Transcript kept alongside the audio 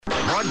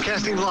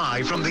Broadcasting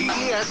live from the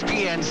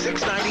ESPN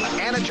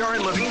 690 Anajar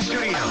and Levine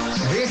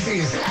Studios. This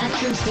is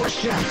Action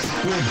Sports Jacks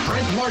with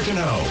Brent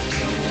Martineau.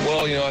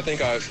 Well, I think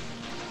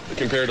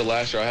compared to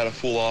last year, I had a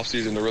full off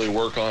season to really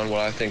work on what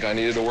I think I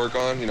needed to work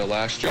on.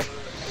 Last year,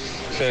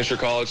 finished your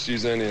college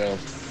season,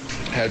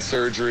 had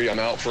surgery. I'm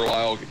out for a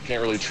while,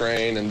 can't really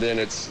train, and then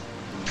it's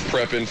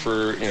prepping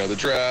for, the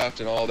draft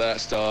and all that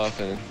stuff,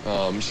 and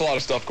just a lot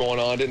of stuff going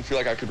on. Didn't feel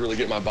like I could really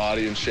get my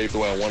body in shape the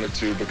way I wanted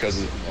to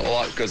because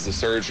of the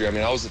surgery.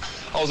 I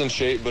was in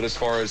shape, but as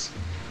far as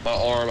my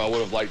arm, I would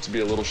have liked to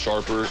be a little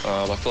sharper.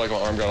 I feel like my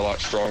arm got a lot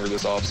stronger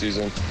this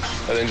offseason.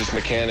 And then just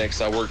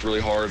mechanics, I worked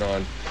really hard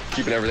on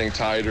keeping everything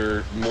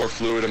tighter, more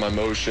fluid in my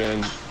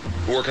motion,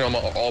 working on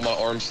all my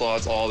arm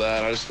slots, all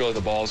that. I just feel like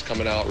the ball's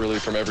coming out really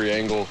from every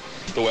angle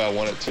the way I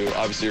want it to.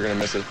 Obviously, you're going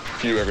to miss a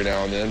few every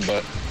now and then,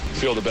 but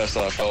feel the best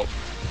that I've felt.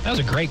 That was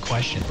a great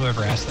question,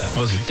 whoever asked that. That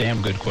was a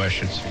damn good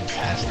question.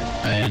 Fantastic.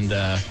 And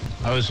I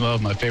always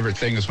love, my favorite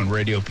thing is when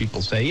radio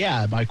people say,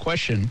 yeah, my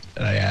question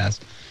that I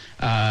asked.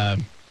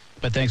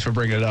 But thanks for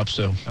bringing it up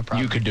so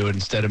you could do it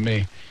instead of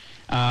me.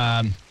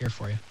 Here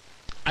for you.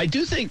 I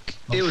do think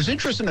it was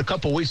interesting a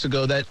couple weeks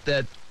ago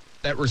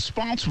that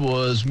response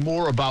was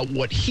more about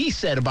what he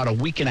said about a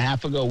week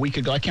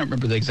ago. I can't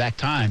remember the exact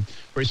time,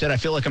 where he said, I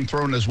feel like I'm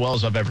throwing as well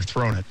as I've ever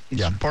thrown it.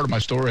 It's part of my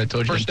story I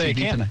told you on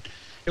TV tonight.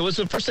 It was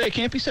the first day of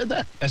camp he said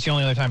that? That's the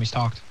only other time he's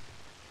talked.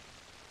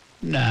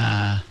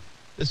 Nah.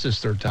 This is his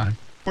third time.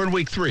 We're in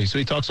week 3, so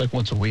he talks like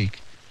once a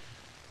week.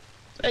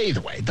 Either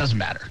way, it doesn't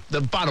matter.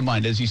 The bottom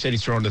line is he said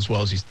he's thrown it as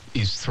well as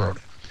he's thrown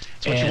it.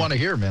 That's what you want to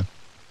hear, man.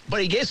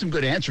 But he gave some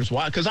good answers.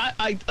 Why? Because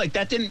I like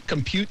that didn't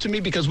compute to me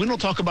because we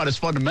don't talk about his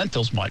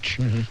fundamentals much.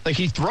 Mm-hmm. Like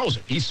he throws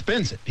it, he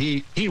spins it,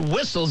 he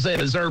whistles it,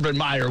 as Urban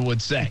Meyer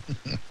would say,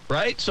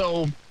 right?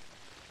 So,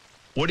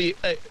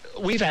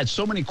 we've had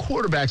so many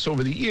quarterbacks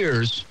over the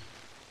years,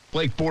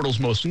 Blake Bortles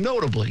most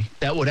notably,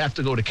 that would have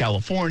to go to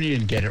California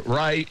and get it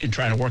right and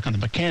try to work on the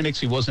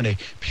mechanics. He wasn't a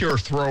pure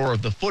thrower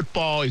of the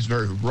football. He's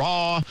very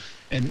raw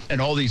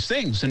and all these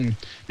things. And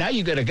now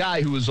you get a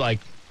guy who is like,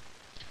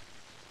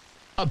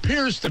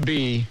 appears to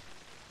be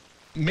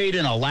made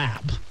in a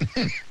lab,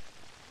 in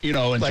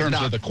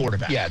terms of the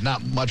quarterback. Yeah,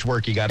 not much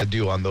work you got to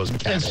do on those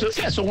mechanics.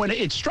 And so when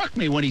it struck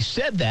me when he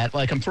said that,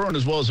 like I'm throwing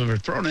as well as I've ever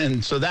thrown,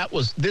 and so that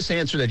was this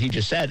answer that he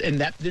just said, and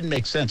that didn't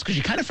make sense because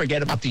you kind of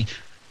forget about the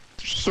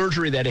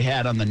surgery that he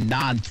had on the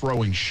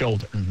non-throwing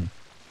shoulder. Mm-hmm.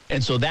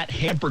 And so that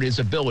hampered his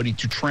ability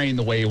to train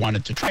the way he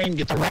wanted to train,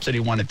 get the reps that he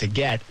wanted to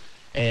get.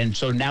 And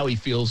so now he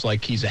feels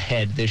like he's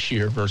ahead this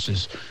year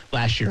versus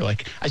last year.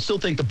 Like, I still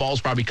think the ball's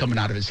probably coming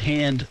out of his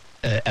hand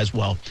as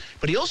well.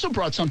 But he also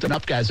brought something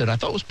up, guys, that I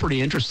thought was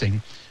pretty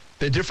interesting,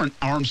 the different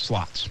arm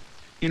slots.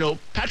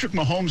 Patrick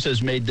Mahomes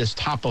has made this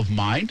top of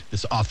mind.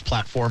 This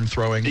off-platform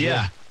throwing.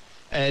 Yeah.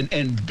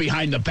 And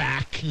behind the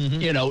back,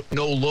 no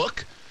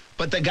look.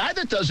 But the guy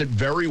that does it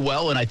very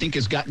well and I think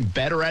has gotten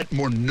better at,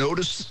 more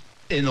notice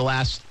in the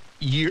last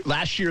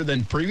year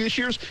than previous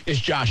years, is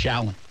Josh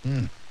Allen.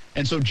 Mm.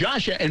 And so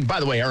and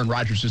by the way, Aaron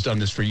Rodgers has done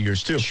this for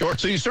years too. Sure.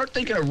 So you start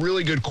thinking of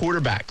really good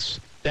quarterbacks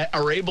that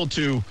are able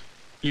to,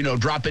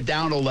 drop it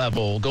down a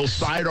level, go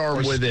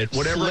sidearm with it,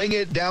 whatever. Sling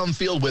it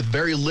downfield with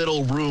very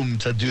little room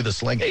to do the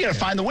slinging. You got to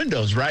find the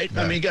windows, right?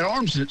 Yeah. I mean, you got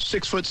arms,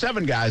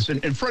 6'7" guys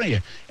in front of you.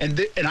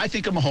 And I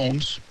think of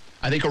Mahomes,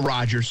 I think of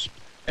Rodgers,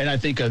 and I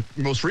think of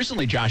most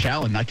recently Josh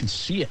Allen. I can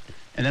see it.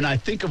 And then I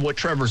think of what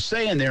Trevor's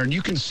saying there, and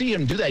you can see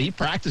him do that. He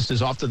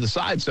practices off to the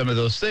side some of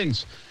those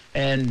things.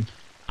 And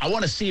I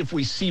want to see if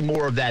we see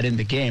more of that in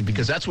the game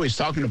because that's what he's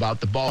talking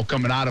about, the ball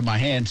coming out of my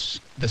hands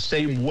the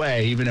same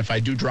way, even if I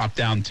do drop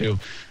down to,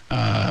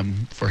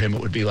 for him,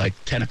 it would be like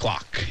 10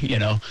 o'clock,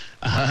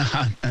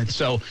 And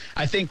so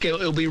I think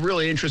it'll be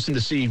really interesting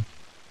to see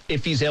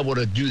if he's able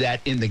to do that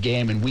in the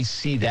game and we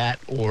see that,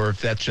 or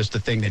if that's just a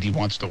thing that he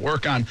wants to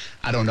work on.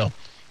 I don't know.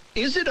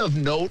 Is it of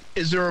note,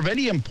 is there of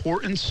any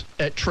importance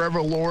at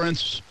Trevor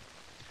Lawrence?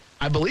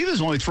 I believe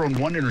he's only thrown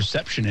one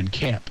interception in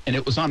camp, and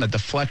it was on a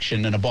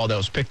deflection and a ball that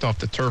was picked off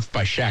the turf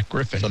by Shaq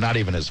Griffin. So not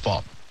even his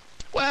fault.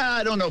 Well,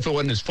 I don't know if it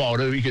wasn't his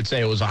fault. You could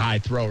say it was a high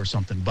throw or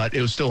something, but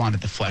it was still on a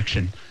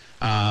deflection.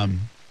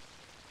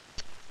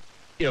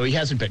 He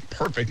hasn't been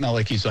perfect, not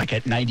like he's like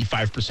at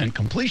 95%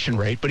 completion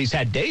rate, but he's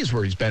had days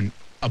where he's been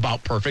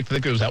about perfect. I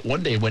think it was that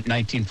one day he went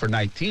 19 for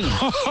 19.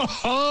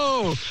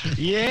 Oh,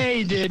 yeah,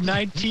 he did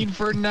 19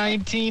 for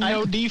 19,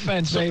 no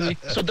defense, baby.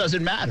 So it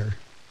doesn't matter.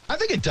 I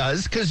think it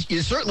does, because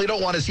you certainly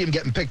don't want to see him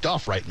getting picked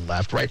off right and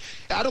left, right?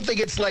 I don't think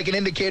it's like an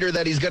indicator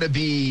that he's going to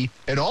be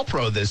an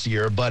all-pro this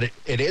year, but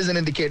it is an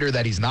indicator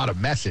that he's not a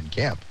mess in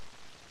camp.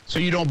 So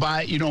you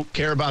don't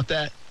care about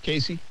that,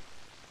 Casey?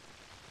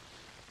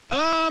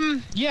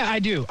 Yeah, I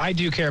do. I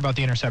do care about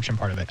the interception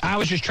part of it. I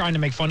was just trying to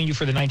make fun of you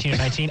for the 19 and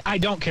 19. I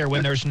don't care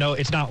when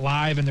it's not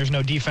live and there's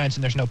no defense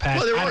and there's no pass.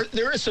 Well,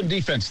 there is some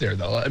defense there,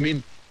 though. I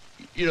mean,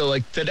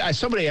 like today,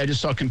 somebody I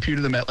just saw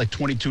computed them at like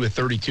 22 or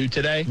 32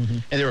 today,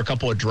 and there were a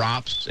couple of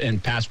drops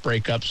and pass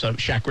breakups. So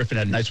Shaq Griffin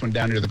had a nice one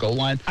down near the goal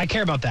line. I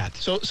care about that.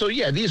 So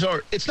yeah,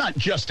 it's not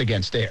just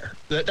against air.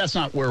 That's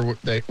not where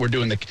we're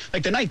doing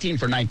the 19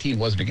 for 19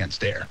 wasn't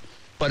against air.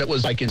 but it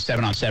was like in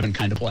 7-on-7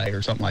 kind of play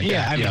or something like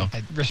that. I mean,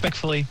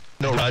 respectfully.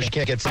 No rush,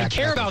 can't get I sacked.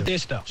 care about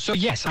this, though. So,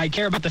 yes, I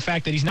care about the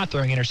fact that he's not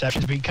throwing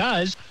interceptions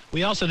because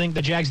we also think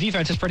the Jags'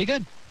 defense is pretty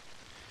good.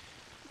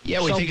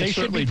 Yeah, we so think they it's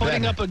should be certainly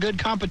putting better. up a good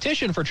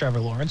competition for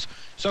Trevor Lawrence.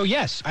 So,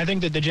 yes, I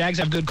think that the Jags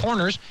have good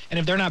corners, and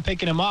if they're not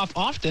picking him off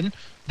often,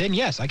 then,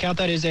 yes, I count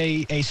that as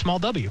a small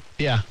W.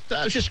 Yeah,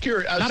 I was just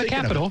curious. I was Not a thinking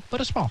of capital, it. but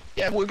a small.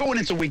 Yeah, we're going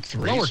into week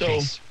 3.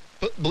 Lowercase. So,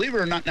 but believe it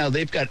or not, now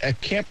they've got a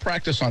camp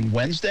practice on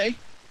Wednesday,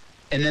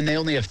 and then they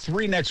only have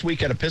 3 next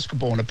week at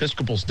Episcopal, and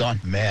Episcopal's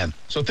done. Man.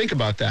 So think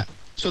about that.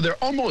 So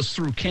they're almost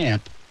through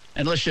camp,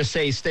 and let's just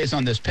say he stays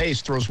on this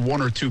pace, throws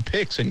 1 or 2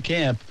 picks in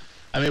camp.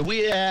 I mean, we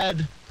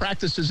had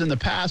practices in the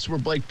past where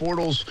Blake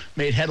Bortles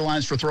made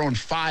headlines for throwing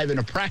 5 in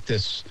a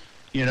practice.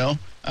 You know,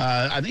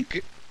 I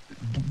think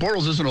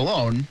Bortles isn't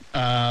alone.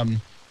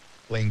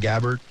 Blaine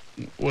Gabbert.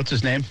 What's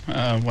his name?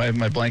 Why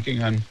am I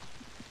blanking on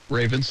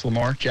Ravens?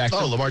 Lamar Jackson.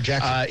 Oh, Lamar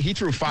Jackson. He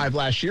threw 5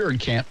 last year in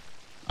camp,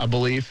 I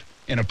believe,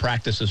 in a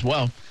practice as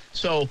well.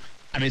 So,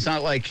 I mean, it's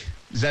not like,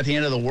 is that the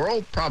end of the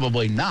world?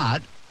 Probably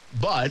not.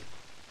 But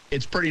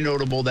it's pretty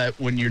notable that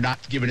when you're not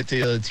giving it to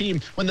the other team,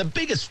 when the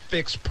biggest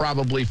fix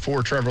probably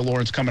for Trevor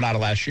Lawrence coming out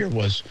of last year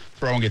was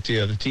throwing it to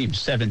the other team,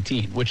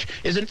 17, which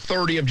isn't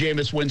 30 of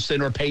Jameis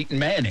Winston or Peyton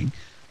Manning,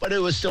 but it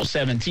was still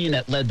 17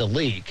 that led the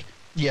league.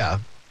 Yeah.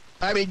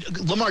 I mean,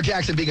 Lamar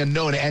Jackson being a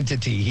known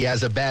entity, he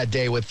has a bad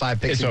day with 5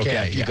 picks It's in okay,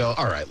 camp. You yeah. go,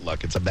 all right,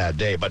 look, it's a bad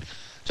day. But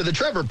to the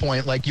Trevor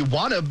point, like you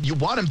want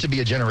him to be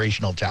a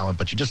generational talent,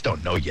 but you just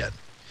don't know yet.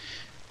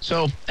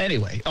 So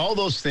anyway, all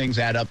those things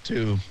add up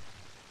to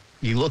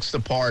he looks the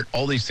part.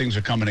 All these things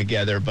are coming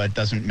together, but it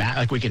doesn't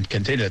matter. Like we can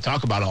continue to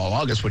talk about all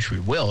August, which we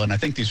will, and I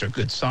think these are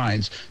good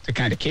signs to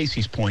kind of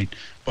Casey's point.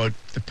 But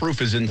the proof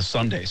is in the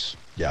Sundays.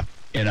 Yeah.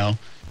 You know,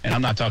 and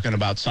I'm not talking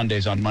about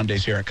Sundays on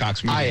Mondays here at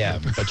Cox Media. I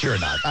am, but you're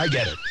not. I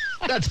get it.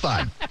 That's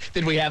fine.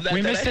 Did we have that?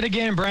 We today? missed it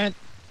again, Brent.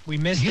 We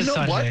missed You the know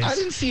Sundays. what? I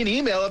didn't see an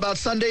email about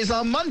Sundays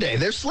on Monday.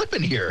 They're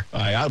slipping here. All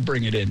right, I'll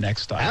bring it in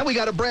next time. And we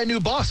got a brand new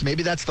boss.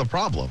 Maybe that's the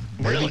problem.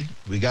 Maybe Really?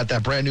 we got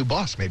that brand new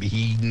boss. Maybe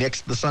he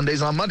nixed the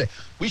Sundays on Monday.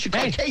 We should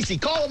call Hey. Casey.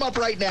 Call him up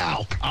right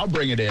now. I'll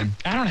bring it in.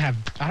 I don't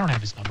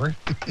have his number.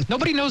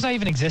 Nobody knows I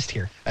even exist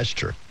here. That's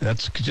true.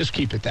 That's just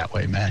keep it that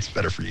way, man.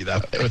 Better for you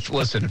that way.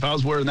 Listen, if I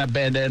was wearing that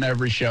bandana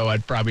every show,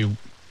 I'd probably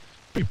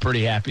be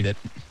pretty happy that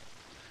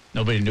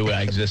nobody knew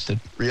I existed.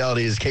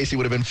 Reality is Casey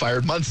would have been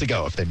fired months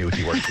ago if they knew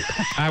he worked here.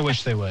 I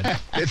wish they would.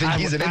 They think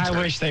he's an I intern.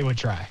 wish they would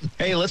try.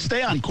 Hey, let's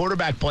stay on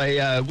quarterback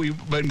play. We've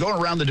been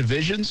going around the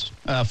divisions.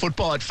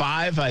 Football at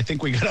 5. I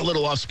think we got a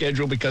little off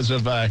schedule because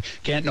of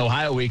Canton,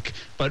 Ohio week,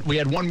 but we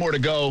had one more to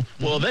go.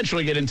 We'll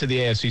eventually get into the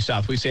AFC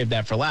South. We saved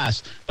that for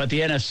last. But the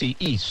NFC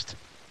East,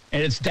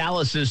 and it's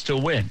Dallas's to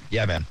win,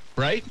 Yeah, man.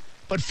 right?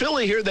 But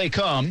Philly, here they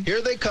come.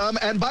 Here they come.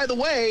 And by the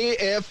way,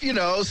 if,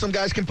 some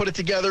guys can put it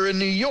together in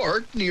New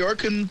York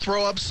can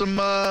throw up some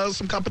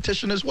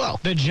competition as well.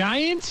 The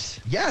Giants?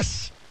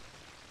 Yes.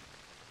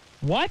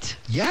 What?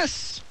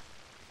 Yes.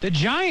 The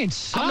Giants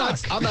suck.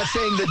 I'm not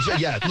saying that.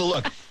 Yeah,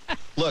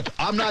 look,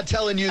 I'm not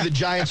telling you the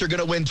Giants are going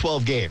to win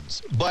 12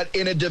 games, but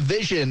in a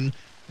division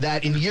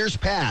that in years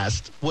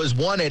past was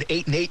won at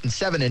 8-8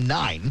 and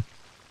 7-9,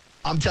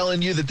 I'm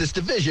telling you that this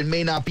division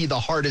may not be the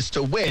hardest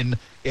to win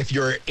if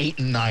you're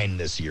 8-9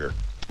 this year.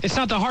 It's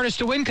not the hardest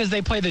to win because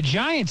they play the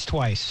Giants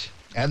twice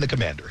And the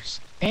Commanders.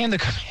 and the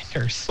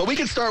Commanders. But we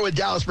can start with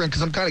Dallas, Brent,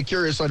 because I'm kind of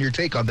curious on your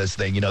take on this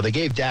thing. They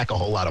gave Dak a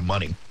whole lot of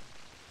money.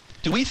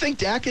 Do we think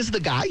Dak is the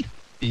guy?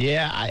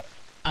 Yeah,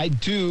 I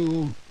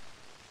do.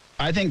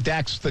 I think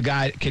Dak's the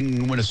guy that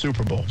can win a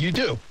Super Bowl. You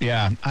do.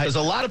 Yeah, Because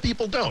a lot of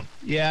people don't.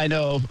 I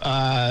know.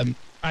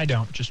 I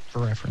don't, just for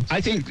reference. I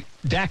think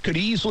Dak could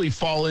easily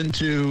fall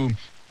into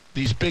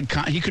these big.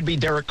 He could be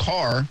Derek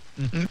Carr.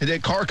 Mm-hmm.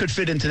 That Carr could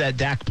fit into that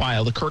Dak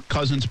pile, the Kirk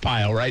Cousins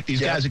pile, right? These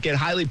guys that get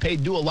highly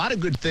paid do a lot of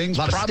good things.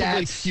 A lot of Probably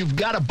stats. you've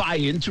got to buy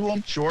into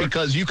them, Sure.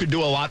 because you could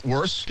do a lot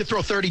worse. Could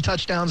throw 30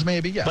 touchdowns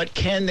maybe, yeah. But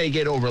can they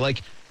get over?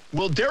 Like,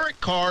 will Derek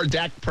Carr,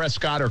 Dak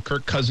Prescott, or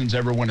Kirk Cousins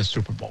ever win a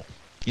Super Bowl?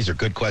 These are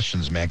good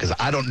questions, man, because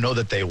I don't know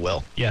that they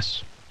will.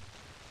 Yes,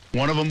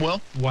 One of them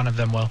will. one of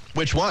them will.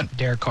 Which one?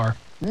 Derek Carr.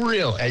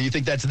 Really? And you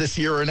think that's this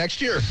year or next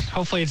year?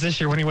 Hopefully it's this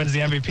year when he wins the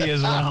MVP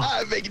as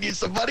well. Making you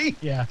some money?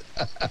 Yeah.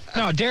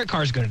 No, Derek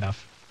Carr's good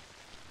enough.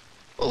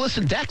 Well,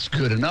 listen, Dak's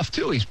good enough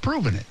too. He's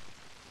proven it.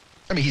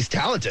 I mean, he's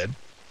talented.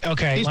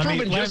 Okay. He's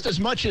proven just as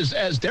much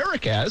as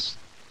Derek has.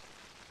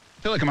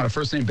 I feel like I'm on a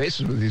first-name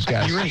basis with these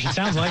guys. It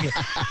sounds like it.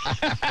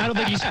 I don't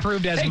think he's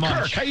proved as Hey, much.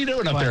 Kirk, how you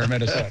doing up there in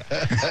Minnesota?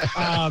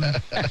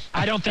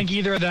 I don't think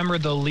either of them are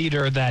the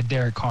leader that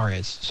Derek Carr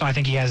is. So I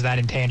think he has that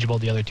intangible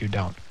the other two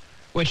don't.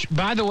 Which,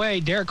 by the way,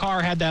 Derek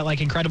Carr had that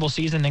incredible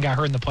season and got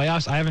hurt in the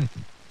playoffs.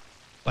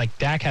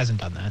 Dak hasn't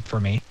done that for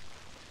me.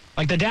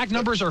 The Dak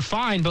numbers are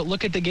fine, but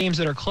look at the games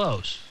that are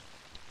close.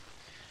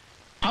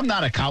 I'm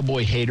not a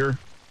Cowboy hater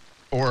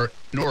nor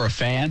a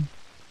fan,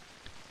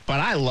 but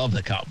I love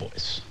the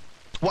Cowboys.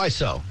 Why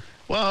so?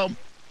 Well,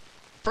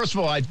 first of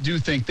all, I do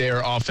think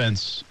their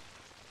offense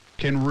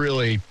can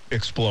really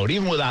explode,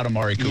 even without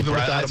Amari Cooper. Even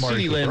without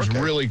Amari CeeDee Cooper, Lamb's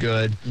okay. really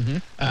good.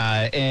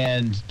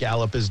 And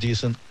Gallup is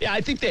decent. yeah, I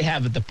think they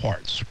have the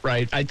parts,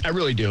 right? I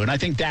really do. And I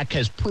think Dak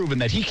has proven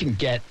that he can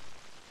get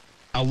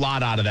a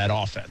lot out of that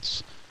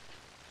offense.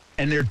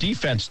 And their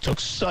defense took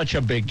such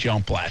a big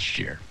jump last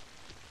year.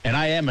 And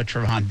I am a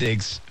Trevon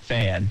Diggs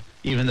fan,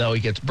 even though he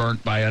gets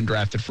burnt by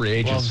undrafted free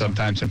agents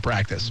sometimes in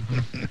practice.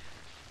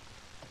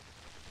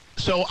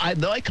 So I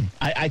like him.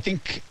 I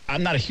think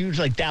I'm not a huge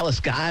Dallas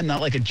guy. I'm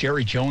not like a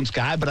Jerry Jones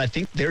guy, but I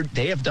think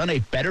they have done a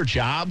better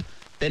job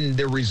than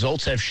their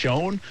results have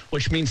shown,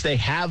 which means they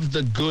have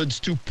the goods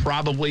to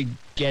probably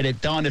get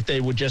it done if they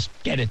would just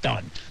get it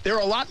done. They're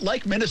a lot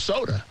like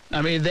Minnesota.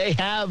 I mean, they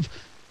have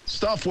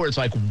stuff where it's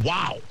like,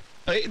 wow.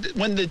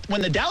 When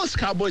the Dallas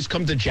Cowboys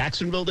come to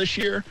Jacksonville this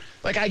year,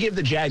 I give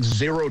the Jags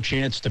zero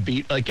chance to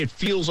beat. It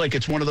feels like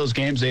it's one of those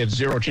games they have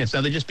zero chance.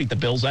 Now, they just beat the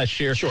Bills last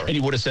year, sure, and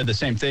you would have said the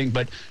same thing.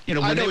 But,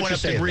 when they went up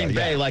to Green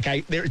Bay,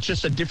 it's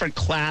just a different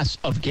class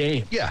of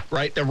game. Yeah.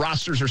 Right? The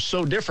rosters are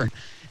so different.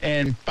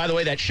 And, by the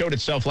way, that showed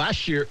itself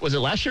last year. Was it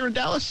last year in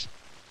Dallas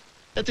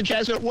that the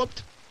Jags got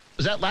whooped?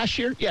 Was that last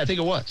year? Yeah, I think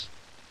it was.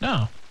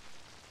 No.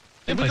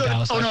 Did we go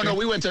Dallas to, last year.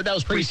 we went to, that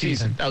was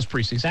preseason. That was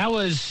preseason. That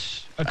was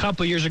a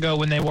couple years ago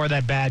when they wore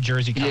that bad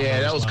jersey.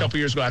 Yeah, that was a couple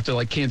years ago after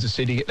Kansas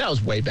City. That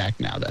was way back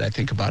now that I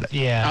think about it.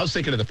 Yeah. I was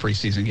thinking of the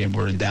preseason game.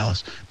 We're in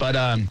Dallas. But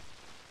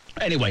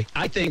anyway,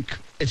 I think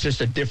it's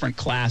just a different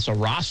class of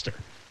roster.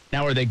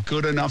 Now, are they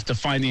good enough to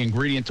find the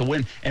ingredient to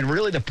win? And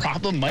really the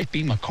problem might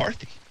be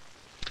McCarthy.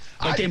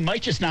 They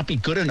might just not be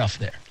good enough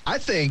there. I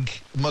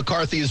think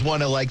McCarthy is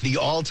one of the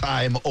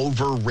all-time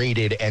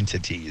overrated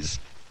entities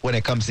when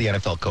it comes to the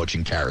NFL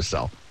coaching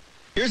carousel.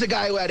 Here's a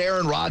guy who had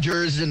Aaron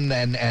Rodgers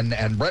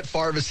and Brett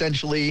Favre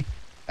essentially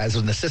as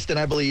an assistant,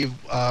 I believe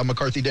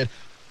McCarthy did,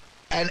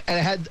 and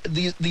had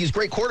these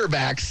great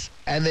quarterbacks,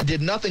 and they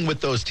did nothing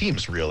with those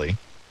teams really,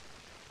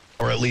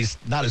 or at least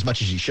not as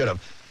much as he should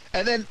have.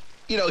 And then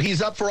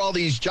he's up for all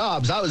these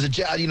jobs. I was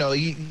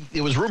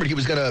it was rumored he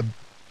was going to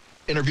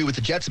interview with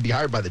the Jets and be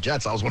hired by the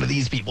Jets. I was one of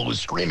these people who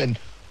was screaming,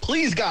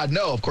 "Please God,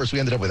 no!" Of course, we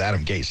ended up with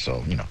Adam Gase,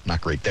 so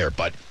not great there,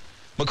 but.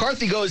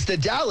 McCarthy goes to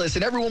Dallas,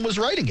 and everyone was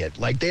writing it.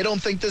 They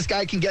don't think this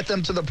guy can get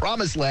them to the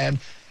promised land.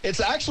 It's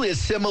actually a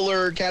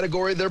similar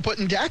category they're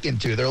putting Dak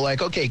into. They're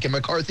like, okay, can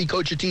McCarthy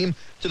coach a team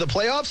to the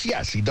playoffs?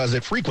 Yes, he does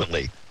it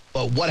frequently.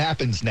 But what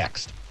happens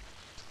next?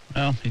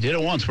 Well, he did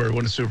it once where he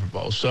won a Super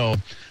Bowl. So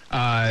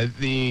I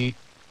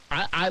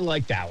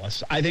like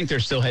Dallas. I think they're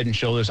still head and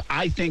shoulders.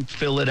 I think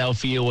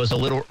Philadelphia was a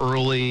little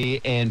early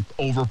and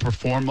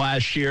overperformed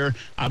last year.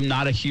 I'm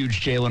not a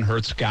huge Jalen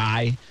Hurts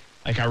guy.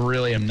 I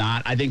really am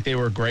not. I think they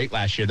were great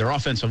last year. Their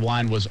offensive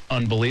line was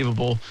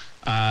unbelievable.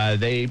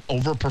 They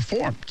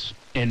overperformed,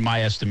 in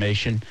my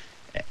estimation.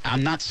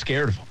 I'm not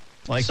scared of them.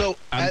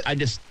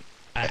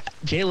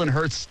 Jalen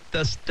Hurts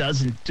just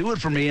doesn't do it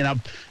for me.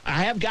 And I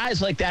have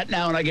guys like that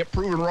now, and I get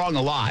proven wrong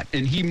a lot.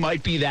 And he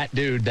might be that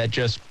dude that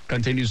just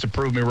continues to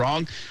prove me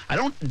wrong. I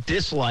don't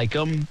dislike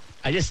him.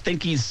 I just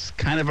think he's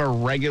kind of a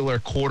regular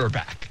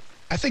quarterback.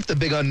 I think the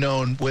big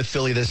unknown with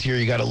Philly this year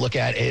you got to look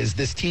at is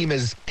this team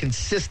has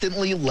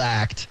consistently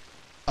lacked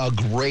a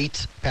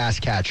great pass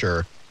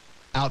catcher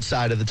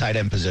outside of the tight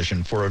end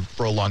position for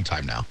a long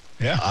time now.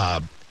 Yeah.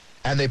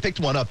 And they picked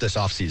one up this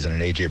offseason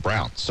in A.J.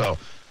 Brown. So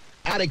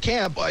out of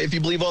camp, if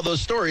you believe all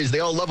those stories, they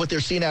all love what they're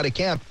seeing out of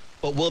camp.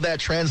 But will that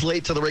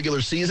translate to the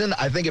regular season?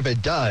 I think if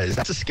it does,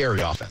 that's a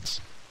scary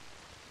offense.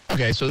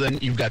 Okay, so then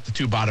you've got the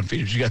two bottom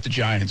feeders. You got the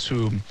Giants,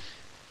 who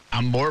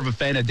I'm more of a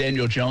fan of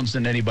Daniel Jones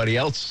than anybody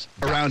else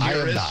around here.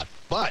 I am not,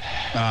 but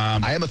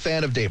I am a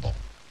fan of Dable.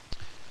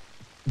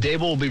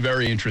 Dable will be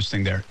very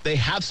interesting there. They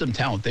have some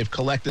talent. They've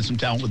collected some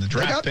talent with the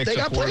draft picks,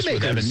 of course,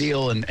 with Evan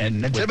Neal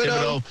and with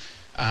Thibodeau.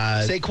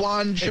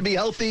 Saquon should be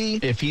healthy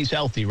if he's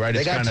healthy, right?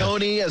 They got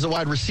Tony as a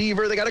wide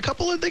receiver. They got a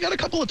couple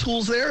of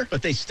tools there,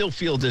 but they still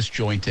feel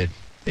disjointed.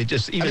 They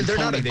just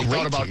Tony, they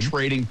thought about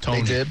trading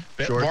Tony. They did.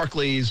 Sure.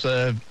 Barkley's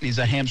he's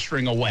a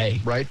hamstring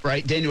away.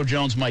 Right. Daniel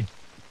Jones might.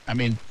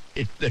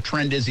 The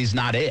trend is he's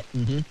not it.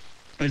 Mm-hmm.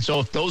 And so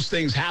if those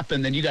things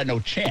happen, then you got no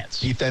chance.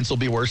 Defense will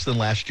be worse than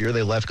last year.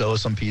 They let go of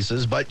some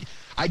pieces, but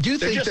I do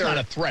think they're just not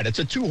a threat. It's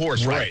a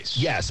two-horse race.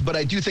 Yes, but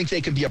I do think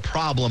they can be a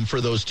problem for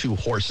those two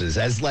horses,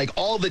 as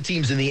all the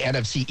teams in the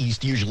NFC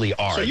East usually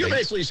are. So you're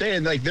basically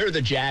saying they're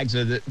the Jags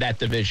of that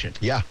division.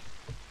 Yeah.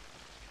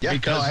 Yeah,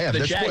 because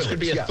the Jags could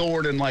be a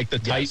thorn in the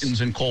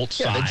Titans and Colts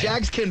side. The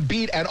Jags can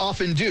beat and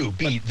often do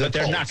beat the Colts. But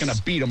they're not going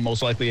to beat them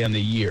most likely in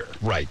the year.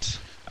 Right.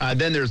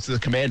 Then there's the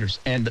Commanders.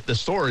 And the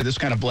story, this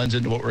kind of blends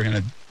into what we're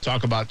going to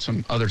talk about,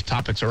 some other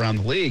topics around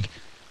the league.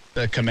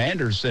 The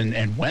Commanders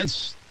and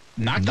Wentz,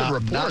 not good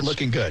reports. Not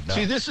looking good, no.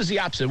 See, this is the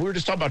opposite. We were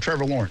just talking about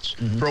Trevor Lawrence.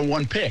 Mm-hmm. For a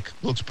one pick.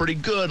 Looks pretty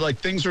good.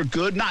 Things are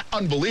good. Not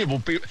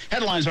unbelievable.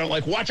 Headlines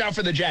aren't watch out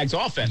for the Jags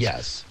offense.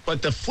 Yes.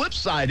 But the flip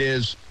side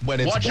is,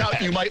 when watch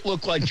out, you might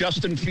look like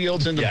Justin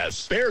Fields in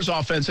the Bears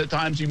offense at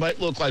times. You might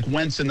look like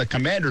Wentz in the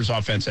Commanders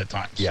offense at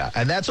times. Yeah,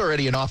 and that's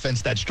already an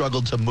offense that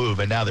struggled to move,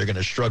 and now they're going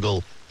to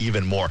struggle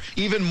even more.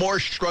 Even more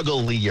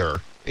struggle-lier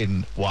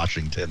in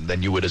Washington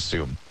than you would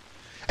assume.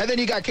 And then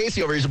you got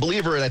Casey over. He's a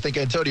believer in, I think,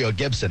 Antonio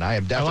Gibson. I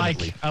am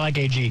definitely I like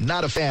AG.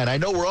 not a fan. I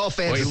know we're all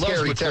fans Well, of he loves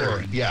Scary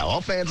Terry. McLaurin. Yeah,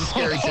 all fans of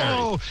Scary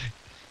Terry.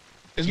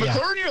 Is Yeah.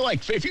 McLaurin your,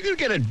 like, if you could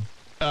get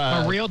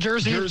A real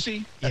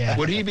jersey? Yeah.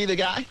 would he be the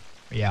guy?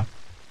 Yeah,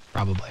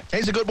 probably.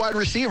 He's a good wide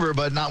receiver,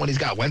 but not when he's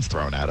got Wentz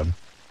thrown at him.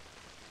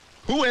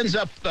 Who ends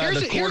up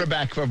the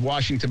quarterback of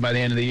Washington by the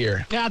end of the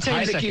year? Yeah, I'll tell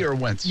you in a Heineke second. or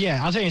Wentz?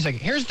 Yeah, I'll tell you in a second.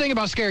 Here's the thing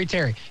about Scary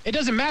Terry. It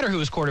doesn't matter who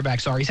his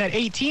quarterbacks are. He's had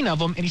 18 of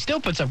them, and he still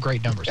puts up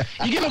great numbers.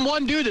 You give him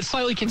one dude that's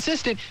slightly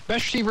consistent,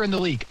 best receiver in the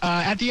league.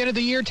 At the end of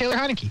the year, Taylor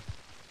Heineke.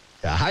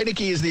 Yeah,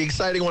 Heineke is the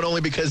exciting one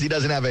only because he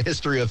doesn't have a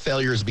history of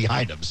failures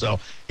behind him. So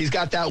he's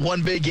got that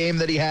one big game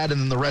that he had, and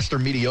then the rest are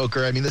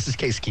mediocre. I mean, this is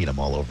Case Keenum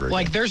all over again.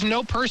 Like, there's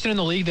no person in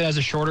the league that has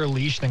a shorter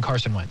leash than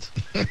Carson Wentz.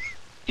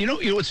 You know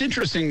what's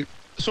interesting?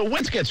 So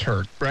Wentz gets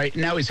hurt, right?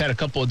 Now he's had a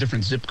couple of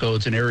different zip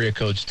codes and area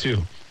codes,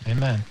 too.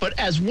 Amen. But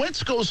as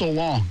Wentz goes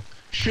along,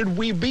 should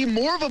we be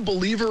more of a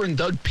believer in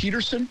Doug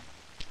Peterson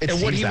and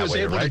what he was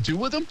able to do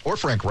with him? Or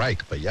Frank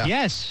Reich, but yeah.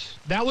 Yes,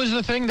 that was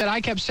the thing that I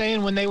kept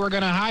saying when they were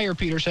going to hire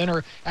Peterson,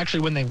 or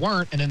actually when they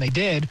weren't, and then they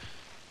did.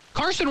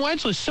 Carson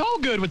Wentz was so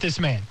good with this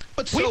man.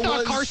 But we so thought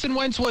was- Carson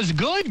Wentz was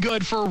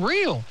good for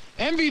real.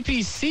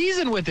 MVP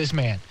season with this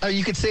man.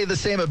 You could say the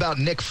same about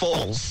Nick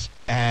Foles.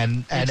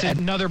 It's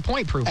another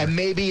point prover. And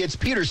maybe it's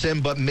Peterson,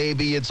 but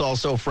maybe it's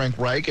also Frank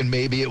Reich, and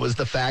maybe it was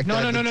the fact No.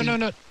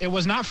 that It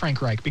was not Frank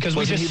Reich because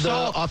Wasn't we he just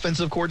the saw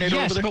offensive coordinator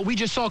Yes, over there? but we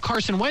just saw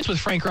Carson Wentz with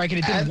Frank Reich, and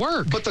it didn't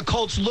work. But the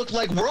Colts looked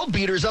like world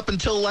beaters up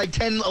until like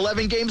 10,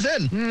 11 games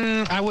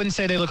in. I wouldn't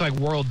say they look like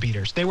world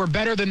beaters. They were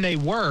better than they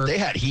were. They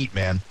had heat,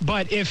 man.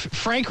 But if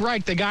Frank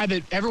Reich, the guy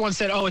that everyone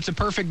said, oh, it's a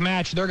perfect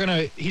match,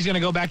 he's gonna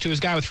go back to his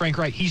guy with Frank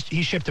Reich.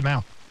 He shipped him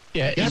out.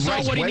 Yeah, That's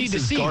all what he Wentz needed to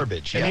is see.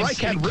 garbage. And Yeah. Reich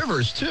had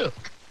Rivers, too.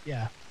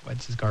 Yeah,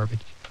 Wentz is garbage.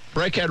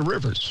 Reich had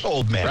Rivers.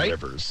 Old man right?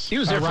 Rivers. He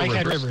was there for Reich Rivers.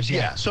 had Rivers,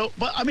 yeah. So,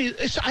 but I mean,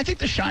 I think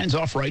the shine's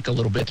off Reich a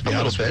little bit, to be A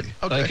little honest with bit.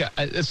 you. Okay.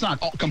 Like, it's not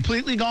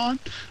completely gone.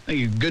 I think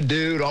he's a good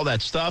dude, all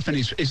that stuff, and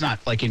he's not,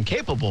 like,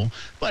 incapable,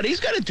 but he's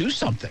got to do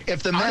something.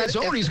 If the On man- his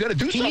own, if- he's got to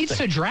do He something. needs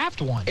to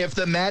draft one. If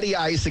the Matty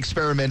Ice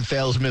experiment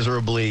fails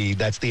miserably,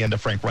 that's the end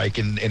of Frank Reich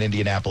in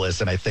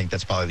Indianapolis, and I think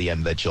that's probably the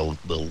end that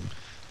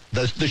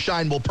the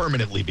shine will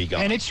permanently be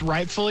gone. And it's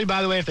rightfully,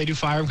 by the way, if they do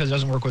fire him because it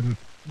doesn't work with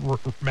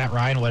Matt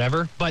Ryan,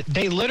 whatever. But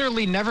they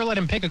literally never let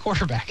him pick a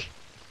quarterback.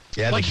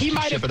 yeah, Like they he keep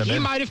might shipping him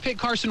in. have picked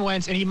Carson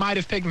Wentz and he might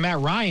have picked Matt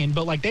Ryan,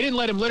 but like they didn't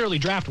let him literally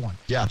draft one.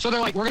 Yeah. So they're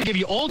like, we're gonna give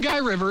you old guy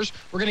Rivers,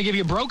 we're gonna give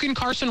you broken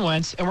Carson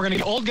Wentz, and we're gonna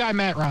give you old guy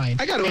Matt Ryan.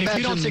 I gotta and if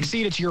you don't imagine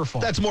succeed, it's your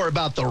fault. That's more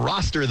about the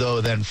roster, though,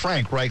 than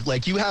Frank, right?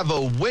 Like, you have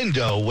a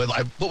window with,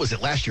 what was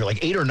it last year,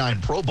 like 8 or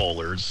 9 Pro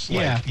Bowlers. Like,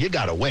 Yeah. you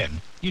got to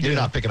win. You You're do.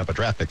 not picking up a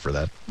draft pick for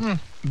that.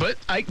 But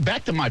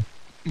back to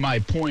my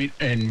point,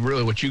 and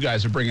really what you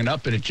guys are bringing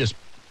up, and it just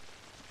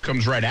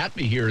comes right at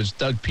me here, is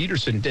Doug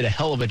Peterson did a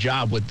hell of a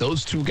job with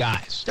those two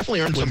guys.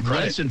 Definitely earned with some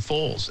credit. Wentz and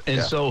Foles. And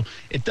Yeah. so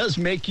it does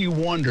make you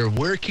wonder,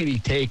 where can he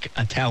take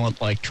a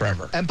talent like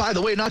Trevor? And by the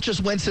way, not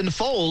just Wentz and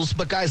Foles,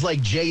 but guys like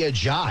Jay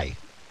Ajayi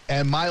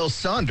and Miles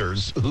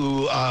Saunders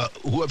who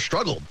have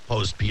struggled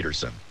post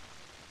Peterson.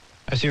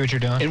 I see what you're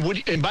doing.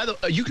 And by the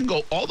you can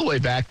go all the way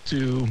back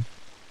to,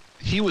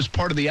 he was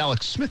part of the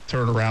Alex Smith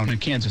turnaround in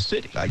Kansas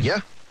City. Yeah.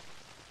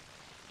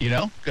 You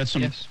know, got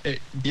some. Yes. You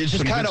just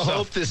some kind good of stuff.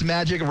 hope this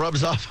magic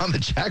rubs off on the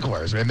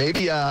Jaguars, man.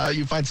 Maybe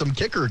you find some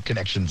kicker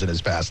connections in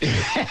his past.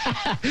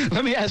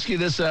 Let me ask you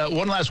this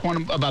one last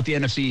one about the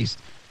NFC East.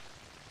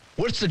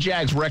 What's the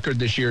Jags' record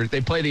this year?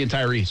 They play the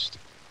entire East.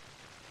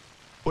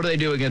 What do they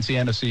do against the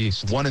NFC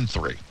East?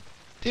 1-3.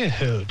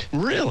 Dude.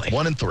 Really?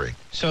 1-3.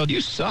 So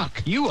You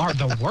suck. you are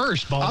the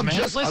worst, ball I'm man.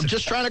 I'm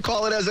just trying to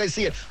call it as I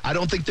see it. I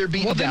don't think they're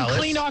beating well, then Dallas.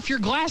 clean off your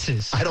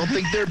glasses. I don't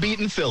think they're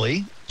beating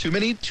Philly. Too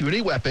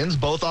many weapons,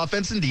 both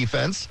offense and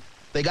defense.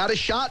 They got a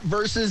shot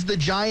versus the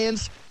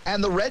Giants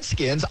and the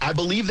Redskins. I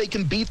believe they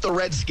can beat the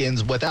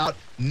Redskins without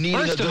needing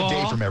First a of good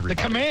day all, from the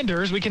everybody.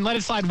 Commanders, we can let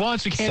it slide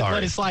once. We can't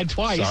let it slide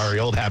twice. Sorry,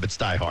 old habits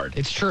die hard.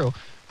 It's true.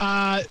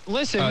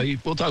 Listen.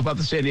 We'll talk about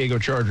the San Diego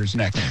Chargers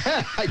next.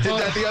 I did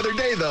that the other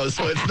day, though,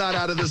 so it's not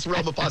out of this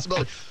realm of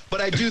possibility.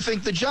 But I do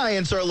think the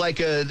Giants are like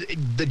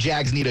the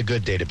Jags need a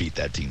good day to beat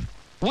that team.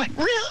 What?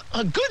 Real?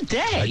 A good day?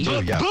 I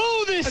do, yeah.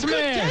 Boo this A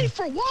good man. day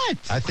for what?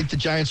 I think the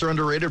Giants are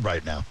underrated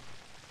right now.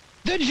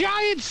 The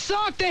Giants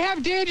suck. They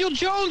have Daniel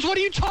Jones. What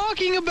are you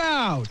talking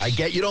about? I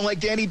get you don't like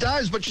Danny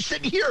Dimes, but you're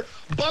sitting here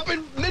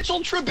bumping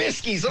Mitchell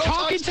Trubisky. So don't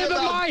Talking talk to the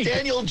about mic.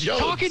 Daniel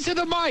Jones. Talking to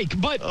the mic.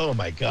 But Oh,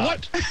 my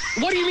God.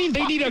 what do you mean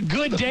they need a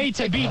good day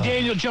to beat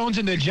Daniel Jones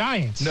and the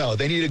Giants? No,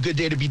 they need a good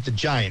day to beat the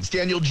Giants.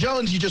 Daniel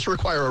Jones, you just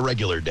require a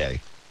regular day.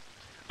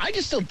 I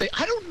just don't think.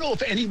 I don't know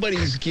if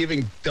anybody's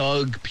giving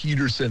Doug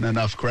Peterson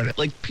enough credit.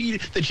 Like the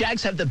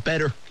Jags have the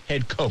better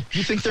head coach.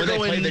 You think they're when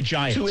going they play the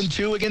Giants?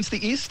 2-2 against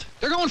the East?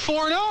 They're going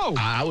 4-0.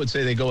 I would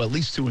say they go at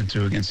least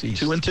 2-2 against the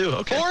East. 2-2.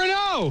 Okay.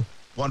 4-0.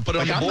 Want to put it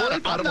Like, on the I'm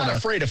board? not, I'm not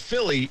afraid of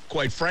Philly,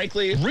 quite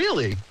frankly.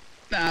 Really?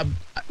 Nah,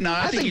 No,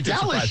 I think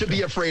Dallas should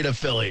be afraid of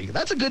Philly.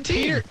 That's a good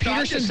team.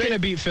 Peterson's going to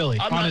beat Philly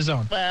on his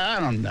own. Well, I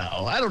don't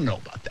know. I don't know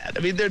about that.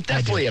 I mean, they're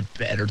definitely a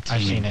better team.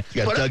 I've seen it.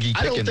 You got Dougie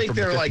I don't kicking think from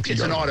they're the like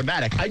it's an 52-yard line.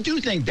 automatic. I do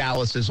think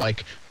Dallas is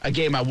like a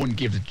game I wouldn't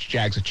give the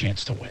Jags a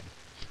chance to win.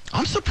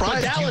 I'm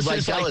surprised you like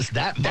is Dallas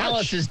that much.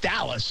 Dallas is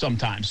Dallas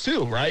sometimes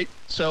too, right?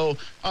 So,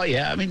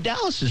 I mean,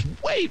 Dallas is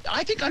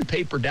I think on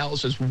paper,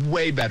 Dallas is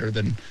way better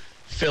than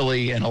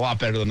Philly and a lot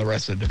better than the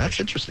rest of the division. That's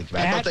interesting.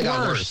 I thought they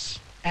got worse.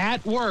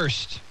 At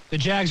worst, the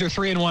Jags are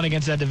 3-1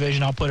 against that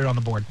division. I'll put it on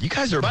the board. You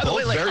guys are By the both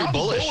way, like, very I'm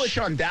bullish.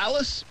 on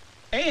Dallas,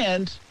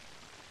 and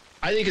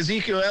I think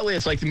Ezekiel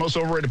Elliott's like the most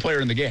overrated player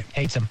in the game.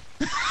 Hates him.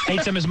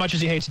 Hates him as much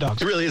as he hates dogs.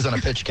 He really is on a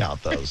pitch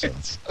count, though. So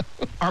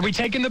Are we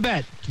taking the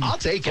bet? I'll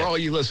take For it. all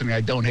you listening,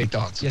 I don't hate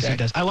dogs. Yes, okay? he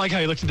does. I like how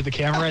he looks into the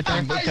camera right there.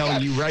 I'm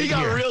telling you right he got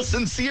here. real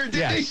sincere, didn't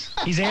Yes.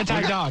 He's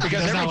anti-dog.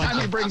 Because He does every not like time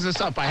he dogs. brings this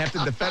up, I have to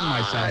defend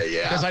myself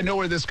yeah. because I know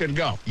where this could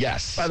go. he?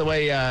 Yes. By the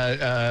way,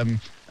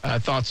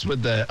 thoughts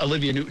with the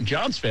Olivia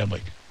Newton-John's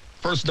family.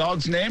 First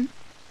dog's name?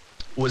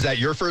 Was that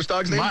your first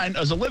dog's name? Mine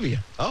is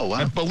Olivia. Oh, wow.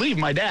 I believe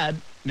my dad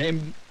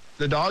named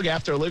the dog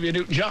after Olivia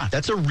Newton-John.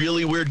 That's a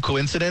really weird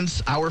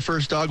coincidence. Our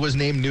first dog was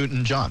named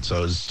Newton-John,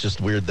 so it's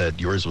just weird that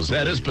yours was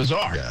That is Olivia.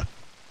 bizarre. Yeah.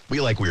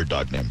 We like weird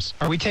dog names.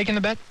 Are we taking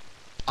the bet?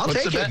 I'll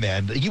What's take the it, bet?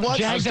 man. He wants,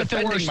 Jags at the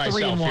defending worst,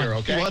 myself 3-1. here,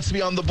 okay? he wants to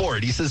be on the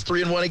board. He says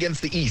 3-1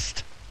 against the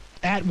East.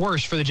 At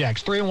worst for the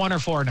Jags. 3-1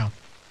 or 4-0.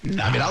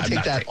 Nah, I mean, I'll I'm take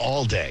not that taking-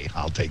 all day.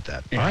 I'll take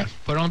that. Yeah. All right.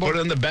 Put it on the board. Put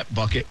it in the bet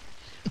bucket.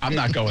 I'm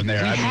not going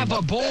there. We I mean, have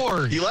a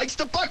board. He likes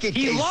the bucket,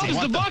 He Casey. loves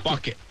want the the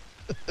bucket.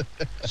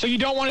 So you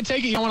don't want to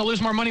take it? You don't want to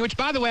lose more money? Which,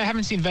 by the way, I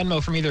haven't seen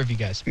Venmo from either of you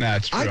guys. Nah,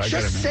 it's true. I gotta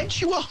just admit.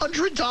 sent you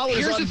 $100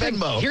 Here's on the thing.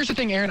 Venmo. Here's the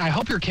thing, Aaron. I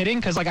hope you're kidding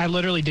because like I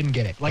literally didn't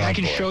get it. Like Oh, I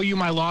can boy. show you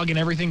my log and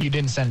everything. You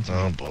didn't send it to me.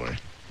 Oh, boy. I'm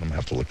going to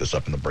have to look this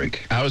up in the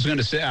break. I was going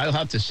to say, I'll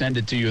have to send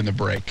it to you in the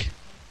break.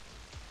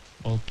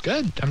 Well,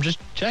 good. I'm just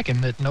checking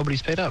that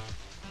nobody's paid up.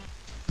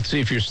 Let's see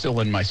if you're still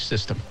in my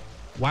system.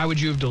 Why would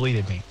you have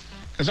deleted me?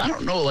 Because I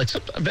don't know, like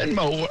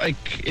Venmo,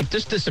 like if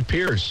this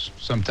disappears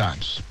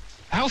sometimes.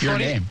 How Your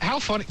funny? name. How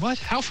funny? What?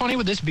 How funny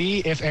would this be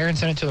if Aaron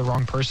sent it to the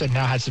wrong person? And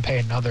now has to pay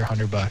another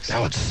 $100. That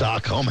would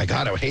suck. Oh, my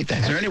God. I would hate that.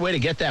 Is there any way to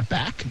get that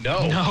back?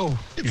 No. No.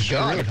 It's You're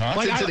gone. screwed, huh?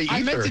 Like, It's into the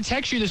I meant ether. to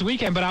text you this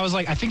weekend, but I was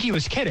like, I think he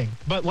was kidding.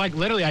 But like,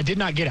 literally, I did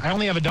not get it. I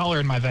only have $1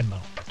 in my Venmo.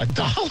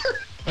 $1?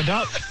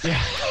 $1? Yeah.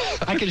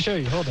 I can show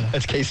you. Hold on.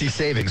 That's Casey's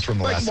savings from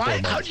the Like, last 4 why?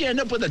 months. How'd you end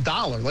up with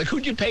 $1? Like,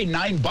 who'd you pay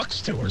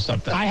 $9 to or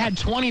something? I had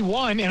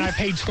 21 and I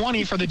paid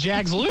 20 for the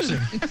Jags losing.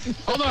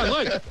 Hold on,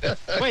 look.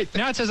 Wait,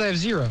 now it says I have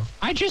 0.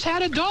 I just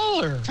had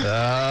 $1.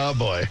 Oh,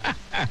 boy.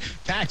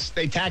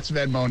 They tax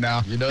Venmo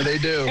now. You know they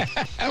do.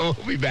 We'll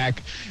be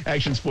back.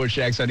 Action Sports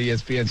Shacks on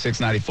ESPN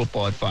 690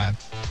 Football at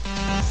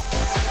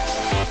 5.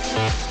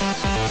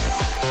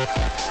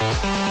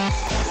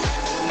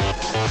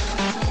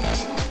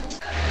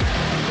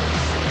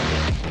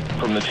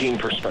 From the team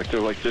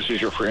perspective, like this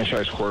is your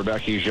franchise quarterback.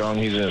 He's young,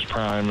 he's in his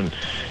prime, and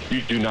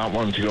you do not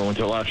want him to go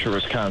into the last year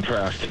of his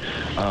contract.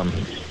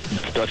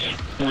 That's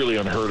really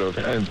unheard of.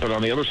 But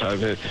on the other side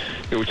of it,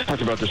 we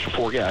talked about this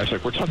before, guys.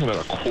 Like we're talking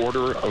about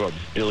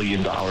 $250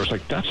 million.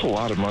 Like that's a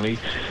lot of money.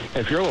 And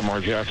if you're Lamar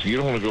Jackson, you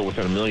don't want to go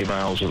within 1 million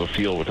miles of the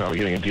field without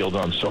getting a deal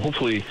done. So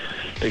hopefully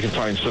they can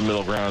find some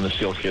middle ground and this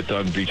deal can get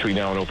done between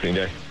now and opening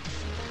day.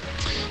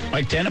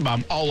 Mike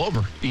Tannenbaum all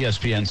over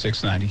ESPN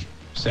 690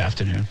 this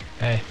afternoon.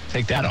 Hey.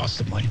 Take that,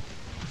 Austin Lane.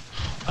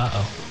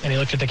 Uh-oh. And he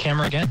looked at the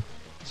camera again.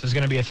 This is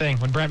going to be a thing.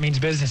 When Brent means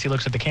business, he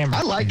looks at the camera.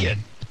 I like it.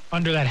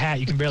 Under that hat,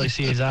 you can barely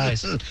see his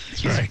eyes.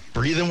 He's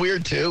breathing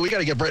weird, too. We got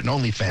to get Brett in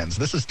OnlyFans.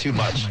 This is too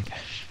much. Oh my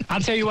gosh. I'll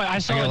tell you what, I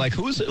saw... I go like,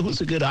 who's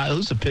a good eye?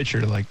 Who's a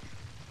pitcher? Like,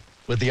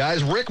 With the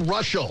eyes, Rick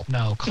Russell.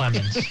 No,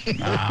 Clemens.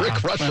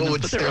 Rick Russell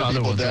would but there stare are other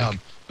people ones, down. like-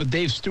 would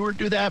Dave Stewart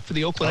do that for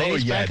the Oakland Oh,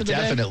 A's yeah, back in the day?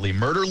 definitely.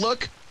 Murder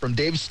look from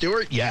Dave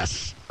Stewart?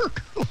 Yes.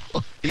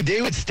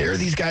 They would stare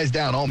these guys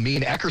down. All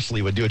mean.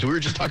 Eckersley would do it, too. We were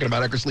just talking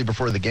about Eckersley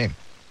before the game,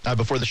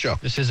 before the show.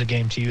 This is a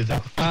game to you,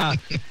 though. I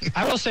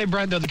will say,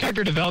 Brent, though, the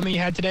character development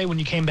you had today when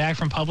you came back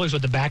from Publix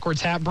with the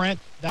backwards hat, Brent,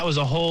 that was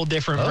a whole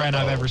different Brent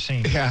I've ever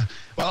seen. Yeah.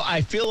 Well,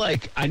 I feel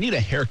like I need a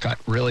haircut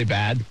really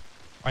bad,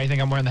 Why do you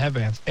think I'm wearing the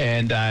headbands?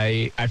 and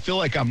I feel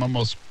like I'm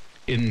almost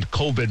in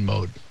COVID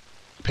mode,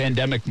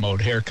 pandemic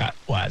mode,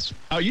 haircut-wise.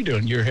 How are you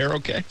doing? Your hair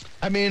okay?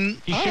 I mean,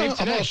 You shaved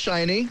I'm today. all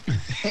shiny.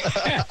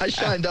 I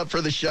shined up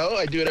for the show.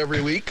 I do it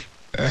every week.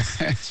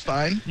 It's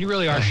fine. You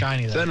really are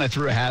shiny, though. Then I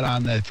threw a hat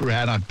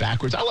on.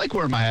 Backwards. I like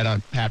wearing my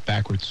hat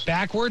backwards.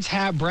 Backwards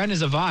hat Brent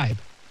is a vibe.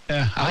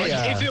 Yeah, Like,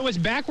 if it was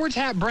backwards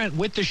hat Brent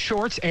with the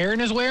shorts Aaron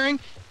is wearing,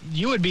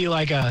 you would be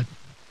like a...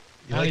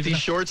 You like these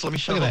shorts? Let me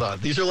show Look at you. that. Hold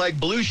on. These are like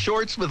blue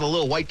shorts with a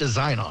little white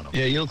design on them.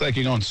 yeah, you look like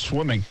you're going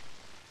swimming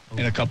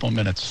in a couple of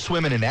minutes.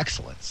 Swimming in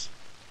excellence.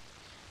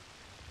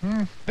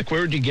 Like,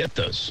 where would you get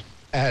those?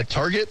 At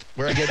Target,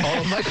 where I get all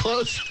of my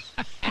clothes.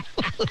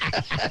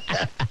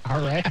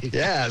 All right.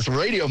 Yeah, it's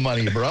radio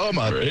money, bro. I'm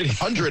a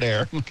 100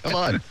 air. Come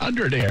on.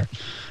 100 air.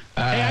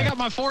 Hey, I got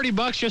my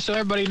 $40 just so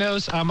everybody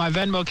knows. My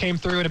Venmo came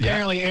through, and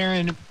apparently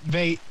Aaron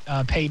paid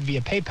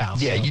via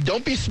PayPal. Yeah, so. you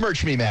don't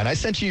besmirch me, man. I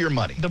sent you your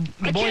money. The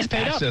I boys can't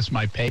paid up. access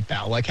my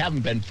PayPal. Like,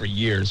 haven't been for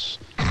years.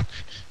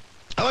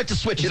 I like to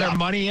switch Is it there up.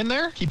 money in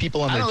there? Keep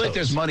people on I their don't toes. think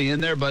there's money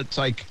in there, but it's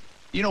like,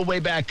 way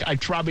back, I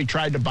probably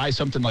tried to buy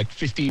something like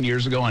 15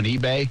 years ago on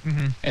eBay,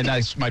 and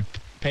my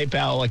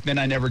PayPal, like, then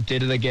I never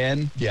did it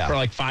again for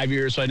like 5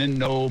 years, so I didn't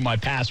know my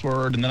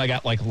password, and then I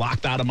got like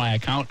locked out of my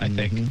account, I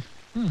think.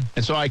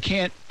 And so I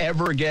can't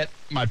ever get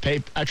my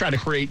I try to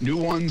create new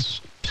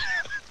ones.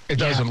 It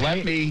doesn't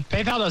let me.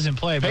 PayPal doesn't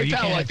play, but you PayPal,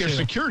 can like, their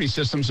security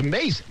system's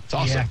amazing. It's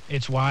awesome. Yeah,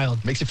 it's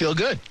wild. Makes you feel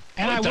good.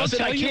 And I will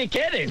tell I you, can't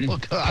get in.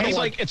 Look, I don't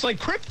want- It's like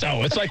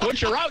crypto. It's like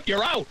once you're out,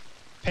 you're out.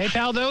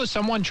 PayPal, though,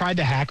 someone tried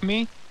to hack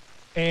me,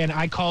 and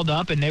I called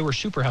up, and they were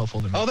super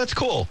helpful to me. Oh, that's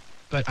cool.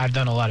 But I've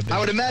done a lot of business. I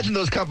would imagine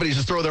those companies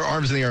just throw their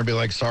arms in the air and be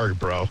like, sorry,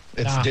 bro.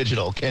 It's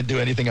digital. Can't do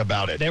anything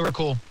about it. They were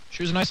cool.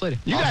 She was a nice lady.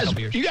 You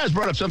guys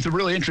brought up something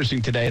really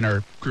interesting today in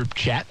our group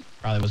chat.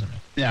 Probably wasn't me.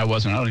 Yeah, I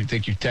wasn't. I don't even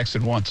think you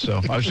texted once, so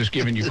I was just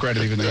giving you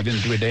credit even though you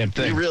didn't do a damn He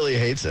thing. really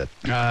hates it.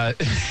 Why?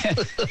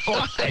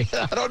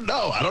 I don't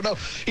know.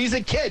 He's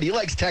a kid. He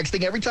likes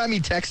texting. Every time he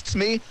texts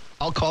me,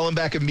 I'll call him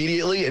back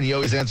immediately, and he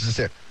always answers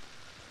it.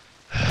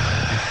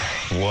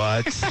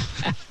 What?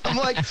 I'm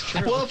like,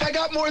 well, if I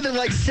got more than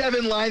like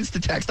 7 lines to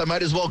text, I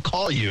might as well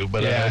call you.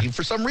 But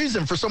for some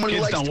reason, for someone who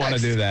Kids likes don't text,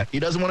 want to do that. he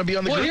doesn't want to be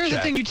on the Well, group here's chat.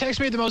 the thing. You text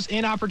me at the most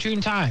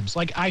inopportune times.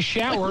 Like, I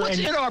shower. What's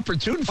and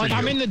inopportune for like, you?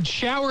 I'm in the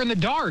shower in the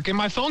dark, and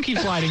my phone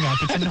keeps lighting up.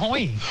 It's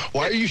annoying.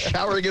 Why are you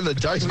showering in the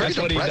dark? It's very That's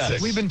what he depressing.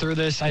 does. We've been through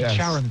this. I Yes.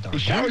 shower in the dark. He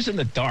showers in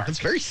the dark. It's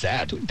very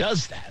sad. Who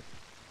does that?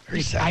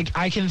 Very sad.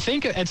 I can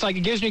think. It's like it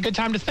gives me a good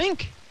time to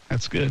think.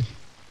 That's good.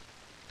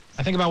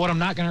 I think about what I'm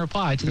not going to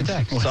reply to the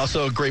text. It's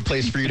also a great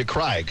place for you to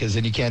cry because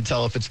then you can't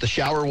tell if it's the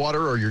shower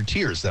water or your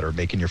tears that are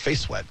making your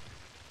face sweat.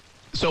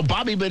 So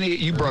Bobby Bonilla,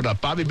 you brought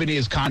up Bobby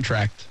Bonilla's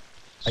contract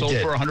sold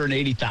did. for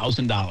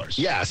 $180,000.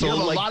 Yeah, so you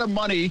have like- a lot of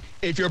money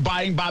if you're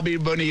buying Bobby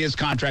Bonilla's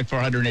contract for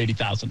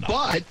 $180,000.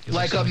 But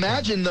like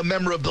imagine the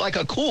like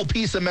a cool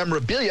piece of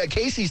memorabilia.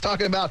 Casey's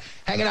talking about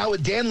hanging out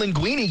with Dan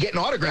Linguini, getting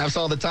autographs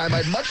all the time.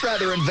 I'd much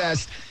rather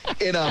invest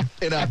in a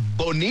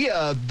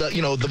Bonilla,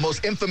 the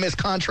most infamous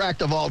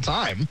contract of all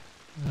time.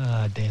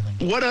 Damn.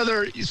 What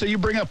other? So you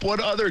bring up what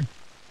other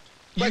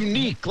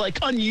unique, like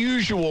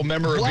unusual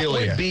memorabilia?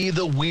 What would be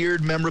the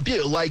weird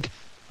memorabilia? Like,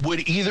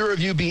 would either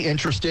of you be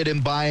interested in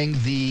buying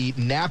the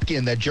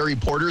napkin that Jerry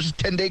Porter's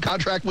 10-day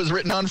contract was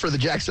written on for the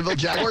Jacksonville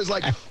Jaguars?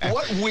 Like,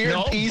 what weird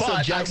piece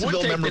of Jacksonville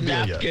I would take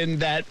memorabilia? the napkin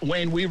that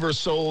Wayne Weaver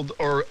sold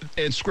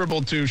and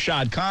scribbled to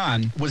Shad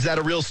Khan. Was that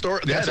a real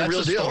story? That's a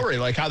real deal. Story.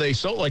 Like how they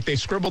sold, like they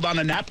scribbled on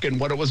a napkin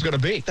what it was going to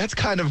be. That's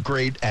kind of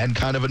great and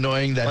kind of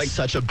annoying that Like,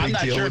 such a I'm big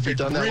not deal sure would if be it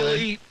done that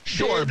really way.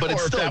 Sure, did, but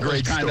it's or if still a that was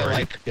great kind of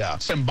story. like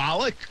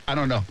symbolic. I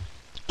don't know.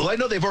 Well, I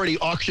know they've already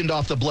auctioned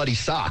off the bloody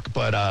sock,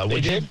 but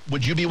would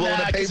you be willing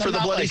to pay for the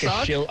bloody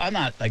sock? I'm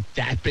not like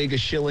that big a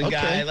shilling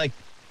guy. Like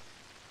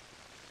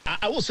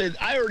I will say,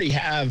 I already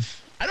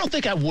have. I don't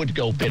think I would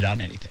go bid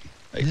on anything.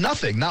 Like,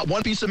 Nothing, not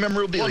one piece of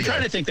memorabilia. well, I'm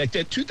trying to think that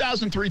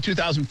 2003,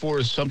 2004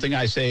 is something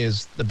I say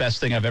is the best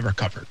thing I've ever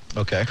covered.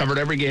 Okay. Covered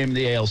every game in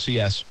the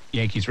ALCS,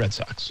 Yankees, Red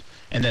Sox,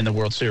 and then the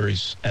World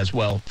Series as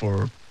well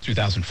for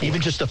 2004.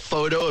 Even just a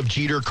photo of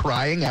Jeter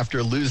crying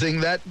after losing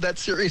that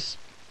series?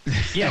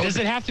 Yeah, does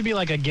it have to be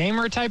like a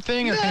gamer type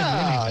thing? Or Yeah, can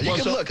it be you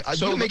anything? can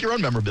you can make your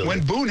own memorabilia.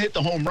 when Boone hit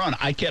the home run,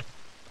 I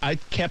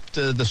kept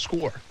the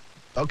score,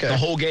 okay. the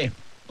whole game,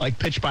 like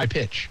pitch by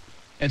pitch,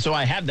 and so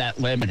I have that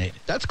laminated.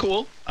 That's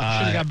cool. Should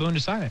have got Boone to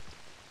sign it.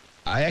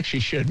 I actually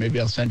should. Maybe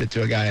I'll send it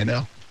to a guy I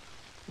know.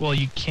 Well,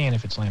 you can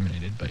if it's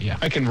laminated, but yeah.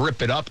 I can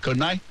rip it up,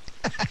 couldn't I?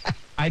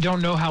 I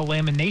don't know how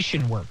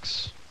lamination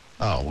works.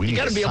 Oh, we You need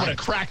got to be able to sign.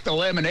 crack the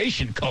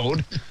lamination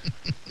code,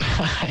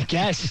 I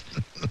guess.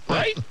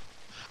 right?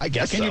 I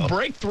guess Can so. you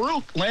break through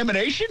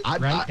lamination? I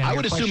Right, now I your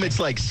would assume question. it's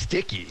like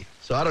sticky.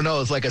 So I don't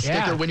know. It's like a sticker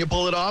Yeah. when you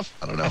pull it off.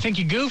 I don't know. I think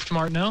you goofed,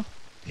 Martino.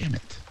 Damn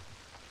it!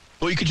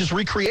 Well, you could just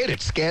recreate it,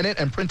 scan it,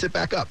 and print it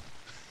back up.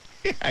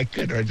 I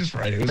could. Or just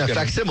write it. Now,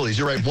 facsimiles,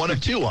 you write 1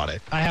 of 2 on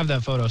it. I have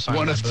that photo signed.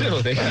 One by of Boone.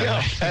 two. There you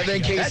go. And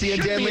then Casey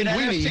and should Dan be an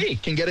Linguini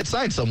NFT. can get it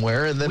signed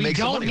somewhere and then We make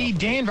some don't money need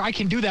off it. Dan. I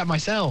can do that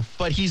myself.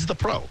 But he's the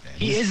pro. man.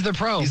 He is the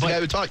pro. He's the but guy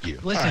who taught you.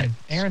 Listen, All right.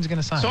 Aaron's going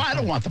to sign. So it. I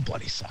don't want the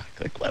bloody sock.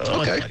 Like, well, I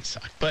want Okay. the bloody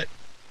sock. But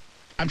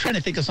I'm trying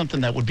to think of something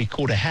that would be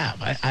cool to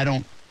have. I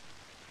don't.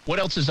 What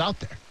else is out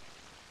there?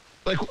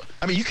 Like,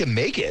 I mean, you can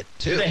make it,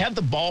 too. do they have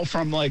the ball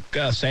from like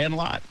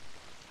Sandlot?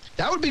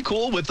 That would be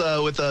cool with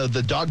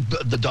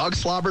the dog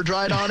slobber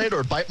dried on it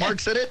or bite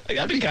marks in it.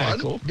 That'd be kinda fun.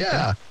 cool.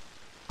 Yeah.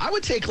 I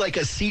would take like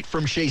a seat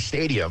from Shea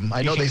Stadium.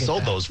 I know can they get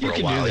sold that. those for You a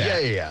can while. do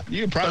that. Yeah.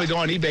 You can probably go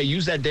on eBay,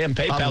 use that damn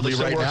PayPal Probably that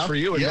still right works now. for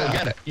you, and Yeah. go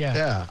get it.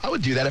 Yeah. I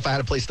would do that if I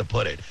had a place to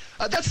put it.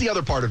 That's the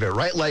other part of it,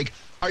 right? Like,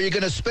 are you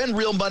going to spend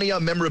real money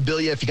on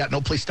memorabilia if you got no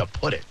place to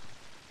put it?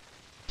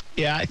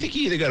 Yeah, I think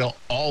you either got to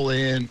all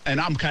in, and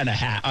I'm kind of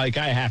I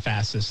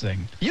half-ass this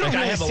thing. You don't like,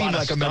 I really have a seem lot of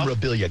like a stuff.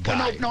 memorabilia guy.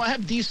 Well, no, I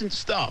have decent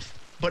stuff,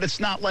 but it's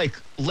not like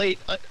late.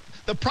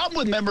 the problem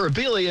with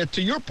memorabilia,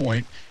 to your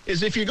point,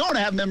 is if you're going to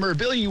have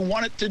memorabilia, you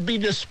want it to be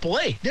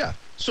displayed. Yeah.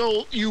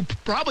 So you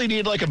probably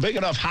need like a big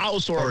enough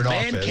house or a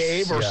man office,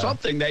 cave or yeah.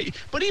 something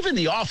but even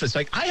the office,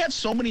 like I have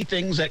so many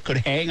things that could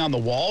hang on the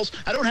walls.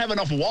 I don't have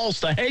enough walls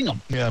to hang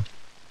them. Yeah.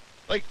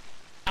 Like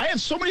I have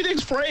so many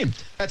things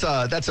framed. That's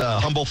a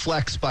humble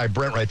flex by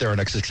Brent right there in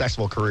a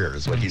successful career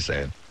is what he's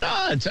saying.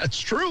 No, it's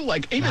true.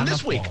 Like even Not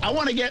this enough week,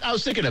 walls. I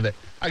was thinking of it.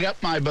 I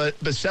got my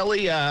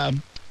Baselli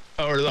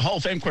or the Hall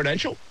of Fame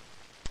credential.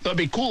 So it'd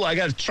be cool. I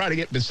got to try to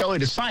get Baselli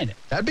to sign it.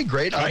 That'd be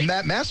great. Right.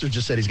 Matt Masters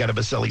just said he's got a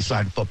Baselli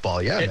signed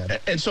football. Yeah, man.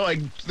 And so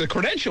the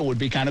credential would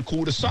be kind of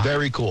cool to sign.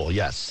 Very cool,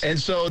 yes. And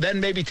so then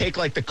maybe take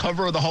like the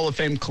cover of the Hall of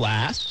Fame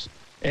class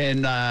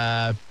and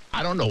I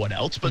don't know what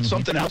else, but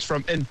something else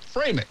and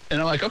frame it. And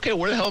I'm like, okay,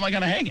 where the hell am I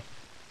going to hang it?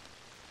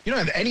 You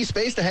don't have any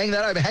space to hang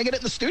that. I'm hanging it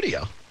in the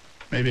studio.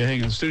 Maybe I hang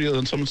it in the studio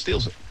and someone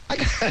steals it.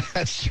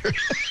 That's true.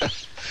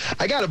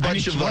 I got a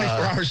bunch of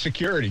 24-hour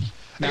security.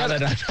 Now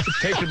that I've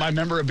taken my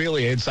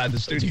memorabilia inside the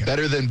studio.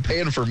 better than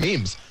paying for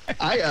memes.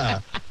 I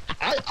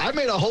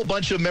made a whole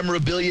bunch of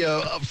memorabilia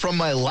from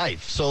my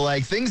life. So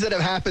like things that have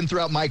happened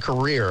throughout my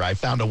career, I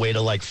found a way to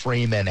like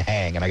frame and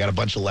hang. And I got a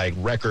bunch of like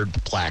record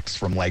plaques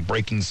from like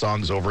breaking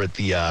songs over at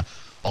the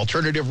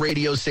alternative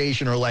radio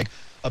station, or like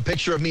a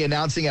picture of me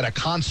announcing at a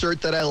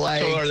concert that I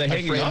like. So are they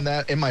hanging up?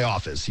 That in my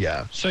office,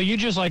 yeah. So you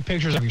just like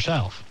pictures of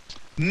yourself?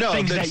 No,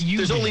 Things that you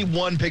there's did. only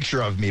one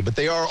picture of me, but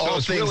they are all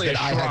it's things really that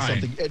a I had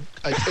shrine. something.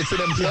 It's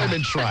an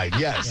employment shrine,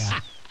 yes. Yeah.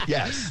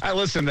 Yes.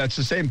 Listen, that's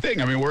the same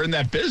thing. I mean, we're in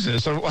that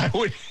business. So why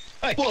would...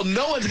 Well,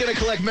 no one's going to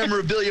collect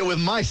memorabilia with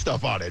my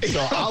stuff on it,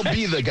 so I'll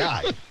be the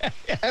guy.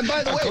 And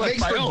by the I'll way, collect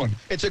my own.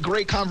 it's a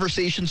great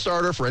conversation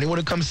starter for anyone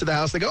who comes to the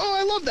house. They go, oh,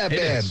 I love that It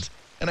band. is.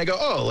 And I go,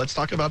 oh, let's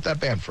talk about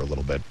that band for a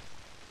little bit.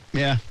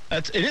 Yeah,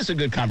 it is a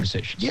good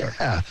conversation. Yeah.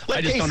 I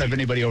just don't have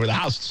anybody over the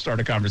house to start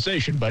a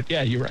conversation, but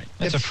yeah, you're right.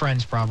 That's a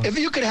friend's problem. If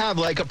you could have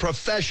like a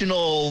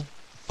professional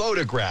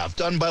photograph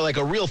done by like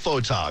a real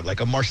photog,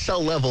 like a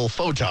Marcel level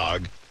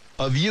photog,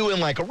 of you in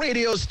like a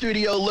radio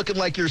studio looking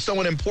like you're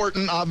someone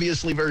important,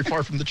 obviously very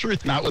far from the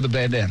truth. Not with a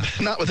bandana.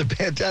 Not with a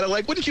bandana.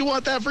 Like, wouldn't you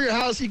want that for your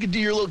house? You could do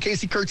your little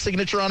Casey Kurtz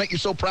signature on it. You're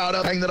so proud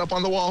of. Hang that up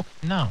on the wall.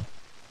 No.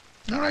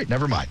 All right,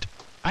 never mind.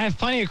 I have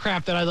plenty of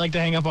crap that I'd like to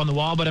hang up on the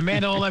wall, but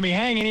Amanda won't let me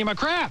hang any of my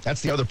crap.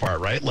 That's the other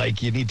part, right?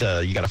 Like, you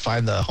got to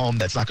find the home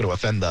that's not going to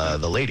offend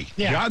the lady.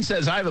 Yeah. John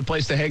says, I have a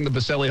place to hang the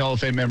Baselli Hall of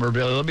Fame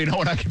memorabilia. Let me know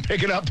when I can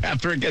pick it up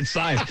after it gets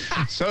signed.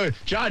 So,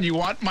 John, you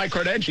want my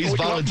credential? He's You want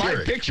my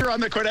volunteering. picture on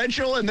the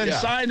credential and then Yeah.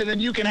 signed, and then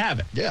you can have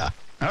it. Yeah.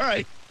 All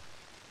right.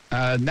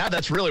 Now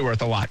that's really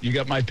worth a lot. You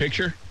got my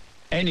picture,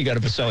 and you got a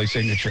Baselli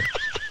signature.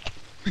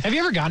 Have you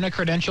ever gotten a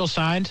credential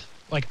signed?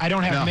 Like, I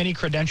don't have No. many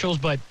credentials,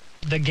 but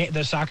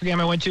the soccer game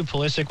I went to,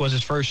 Pulisic was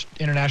his first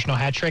international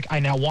hat trick.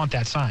 I now want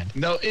that signed.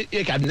 No,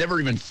 I've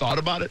never even thought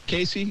about it,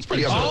 Casey. It's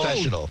pretty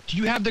unprofessional. Do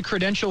you have the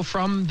credential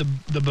from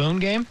the Boone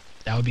game?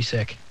 That would be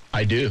sick.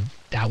 I do.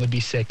 That would be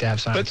sick to have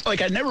signed. But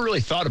like I never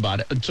really thought about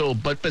it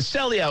but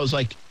Baselli, I was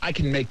like, I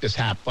can make this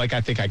happen. Like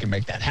I think I can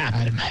make that happen.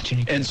 I'd imagine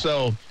you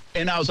could.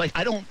 And I was like,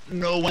 I don't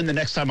know when the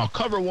next time I'll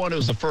cover one. It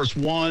was the first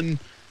one.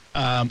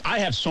 I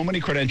have so many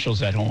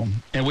credentials at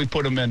home, and we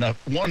put them in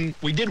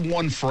we did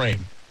one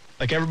frame.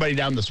 Like everybody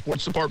down in the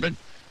sports department,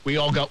 we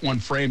all got one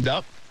framed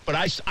up. But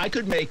I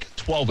could make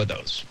 12 of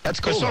those.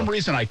 That's cool, For some though.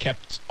 reason, I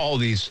kept all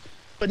these.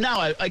 But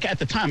now, at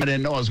the time, I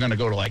didn't know I was going to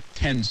go to like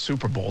 10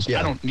 Super Bowls.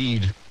 Yeah. I don't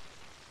need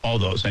all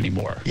those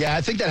anymore. Yeah,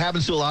 I think that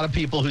happens to a lot of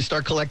people who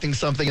start collecting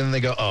something and then they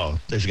go, oh,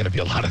 there's going to be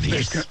a lot of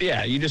these.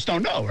 Yeah, you just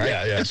don't know, right?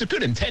 Yeah. It's a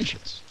good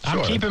intentions. I'm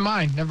Sure. keeping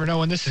mine. Never know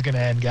when this is going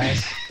to end,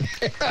 guys.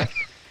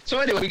 So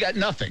anyway, we got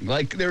nothing.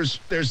 Like there's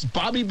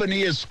Bobby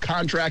Bonilla's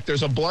contract,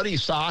 there's a bloody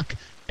sock,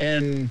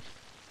 and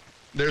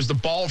there's the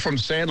ball from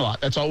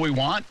Sandlot. That's all we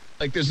want.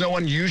 Like there's no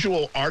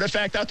unusual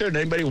artifact out there that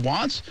anybody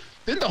wants.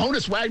 Didn't the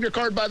Honus Wagner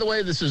card, by the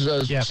way, this is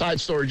a side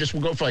story, just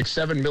will go for like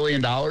 $7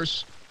 million.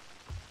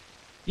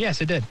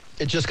 Yes, it did.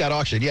 It just got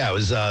auctioned. Yeah, it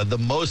was the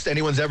most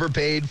anyone's ever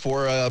paid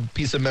for a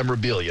piece of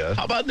memorabilia.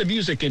 How about the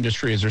music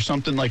industry? Is there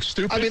something like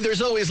stupid? I mean,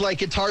 there's always like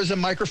guitars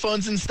and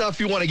microphones and stuff. If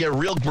you want to get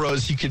real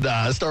gross, you could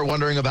start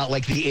wondering about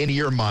like the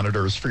in-ear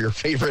monitors for your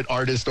favorite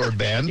artist or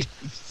band.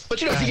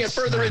 But, if you get That's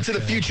further not into the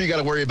good. future, you got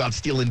to worry about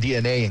stealing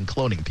DNA and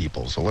cloning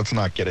people. So let's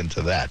not get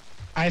into that.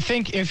 I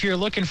think if you're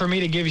looking for me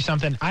to give you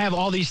something, I have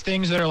all these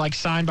things that are like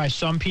signed by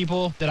some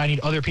people that I need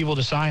other people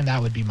to sign.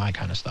 That would be my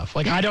kind of stuff.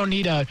 Like I don't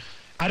need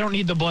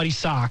the bloody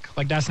sock.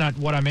 Like that's not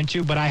what I'm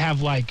into. But I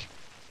have like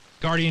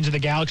Guardians of the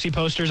Galaxy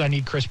posters. I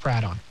need Chris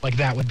Pratt on. Like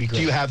that would be great.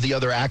 Do you have the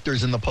other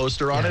actors in the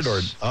poster on it? Or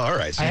Yes. all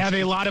right. So I have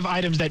a lot of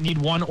items that need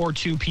one or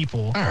two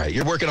people. all right.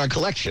 You're working on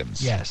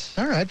collections. Yes.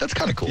 All right. That's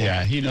kind of cool.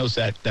 Yeah, he knows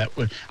that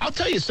would. I'll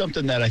tell you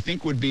something that I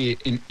think would be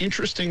an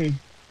interesting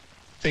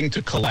thing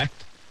to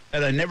collect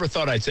that I never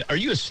thought I'd say. Are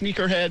you a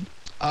sneakerhead?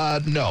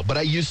 No, but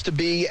I used to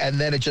be, and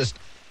then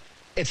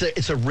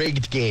it's a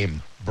rigged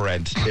game,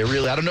 Brent. It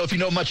really. I don't know if you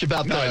know much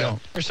about No, that. I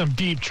don't. There's some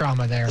deep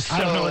trauma there. I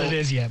don't know what it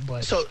is yet,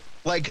 but So,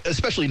 like,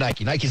 especially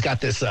Nike. Nike's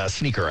got this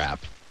sneaker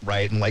app,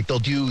 right? And, like, they'll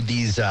do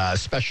these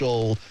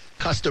special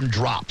custom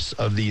drops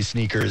of these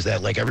sneakers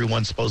that like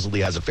everyone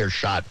supposedly has a fair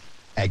shot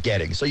at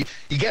getting. So you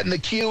get in the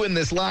queue in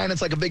this line.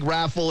 It's like a big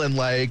raffle, and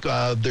like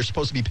they're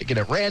supposed to be picking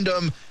at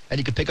random, and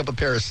you can pick up a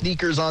pair of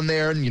sneakers on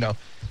there, and you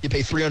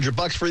pay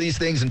 $300 for these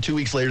things, and 2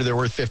 weeks later they're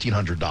worth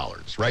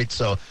 $1,500, right?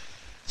 So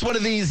it's one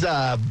of these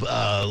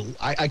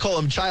I call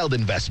them child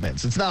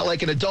investments. It's not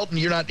like an adult, and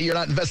you're not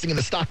investing in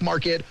the stock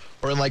market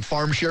or in like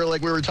farm share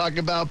like we were talking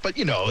about, but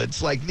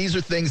it's like these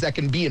are things that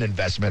can be an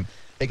investment.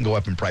 They can go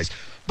up in price,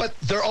 but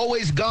they're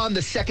always gone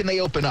the second they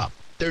open up.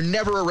 They're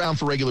never around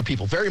for regular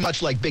people, very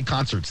much like big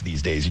concerts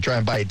these days. You try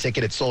and buy a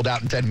ticket, it's sold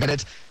out in 10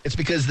 minutes. It's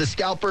because the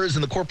scalpers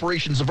and the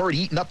corporations have already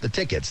eaten up the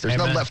tickets. There's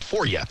none left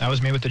for you. That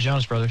was me with the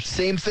Jonas Brothers.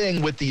 Same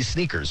thing with these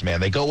sneakers, man.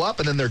 They go up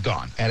and then they're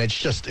gone. And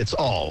it's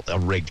all a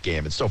rigged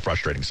game. It's so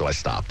frustrating, so I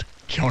stopped.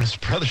 Jonas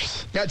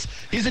Brothers.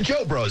 He's a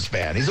Joe Bros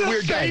fan. He's a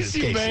weird guy. The face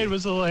he made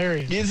was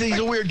hilarious. He's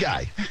a weird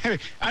guy.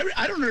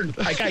 I don't know.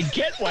 Like, I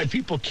get why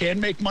people can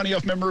make money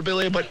off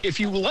memorabilia, but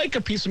if you like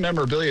a piece of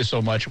memorabilia so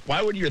much,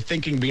 why would your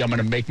thinking be, I'm going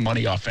to make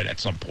money off it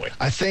at some point?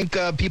 I think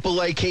people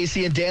like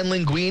Casey and Dan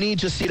Linguini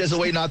just see it as a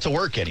way not to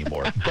work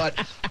anymore.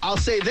 But I'll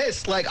say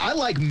this, like, I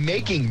like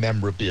making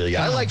memorabilia.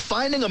 I like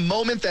finding a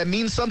moment that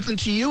means something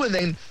to you, and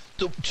then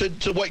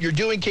to what you're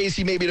doing,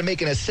 Casey, maybe to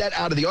making a set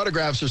out of the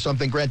autographs or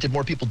something. Granted,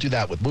 more people do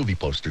that with movie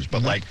posters,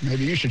 but like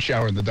maybe you should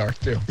shower in the dark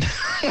too.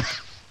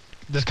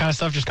 This kind of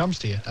stuff just comes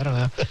to you. I don't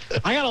know.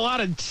 I got a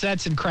lot of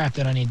sets and crap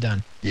that I need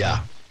done.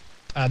 Yeah.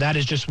 That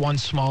is just one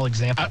small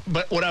example.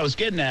 But what I was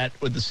getting at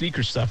with the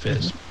sneaker stuff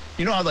is,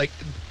 you know how like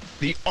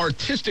the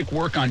artistic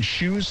work on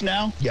shoes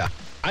now? Yeah.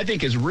 I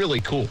think is really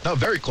cool. No,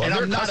 very cool. And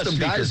there I'm are not custom a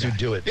guys who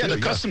do it. Yeah, too, the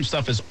custom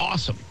stuff is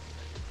awesome.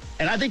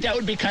 And I think that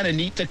would be kind of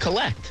neat to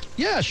collect.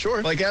 Yeah,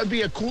 sure. Like, that would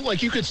be a cool,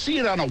 like, you could see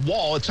it on a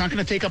wall. It's not going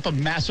to take up a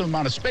massive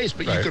amount of space,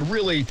 but you could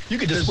really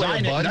display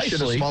design a bunch it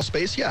nicely in a small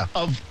space, yeah.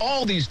 Of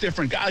all these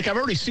different guys. Like, I've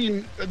already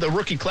seen the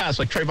rookie class,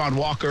 like Trayvon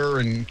Walker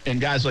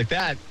and guys like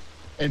that.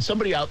 And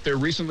somebody out there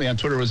recently on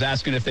Twitter was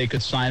asking if they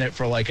could sign it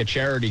for, like, a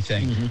charity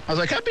thing. Mm-hmm. I was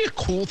like, that'd be a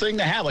cool thing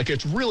to have. Like,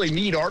 it's really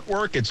neat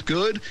artwork. It's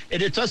good.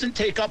 And it doesn't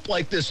take up,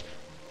 like, this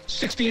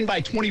 16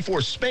 by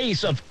 24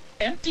 space of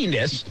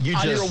emptiness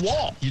on your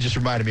wall. You just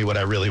reminded me what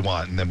I really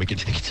want, and then we can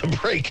take it to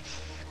break.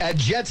 At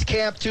Jets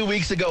camp 2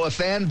 weeks ago, a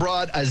fan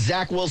brought a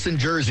Zach Wilson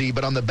jersey,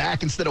 but on the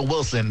back, instead of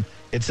Wilson,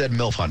 it said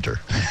MILF Hunter.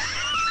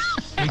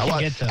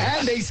 Get those.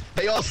 And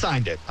they all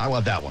signed it. I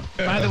want that one.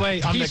 By the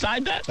way, he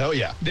signed that? Oh,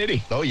 yeah. Did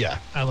he? Oh, yeah.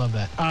 I love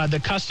that. The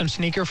custom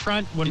sneaker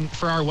front,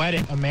 for our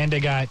wedding, Amanda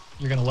got,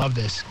 you're going to love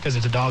this because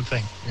it's a dog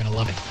thing. You're going to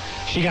love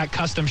it. She got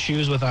custom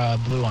shoes with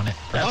blue on it.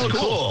 That's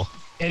cool.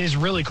 It is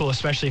really cool,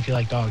 especially if you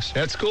like dogs.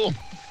 That's cool.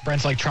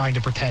 Brent's like trying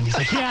to pretend. He's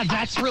like, yeah,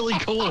 that's really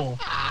cool.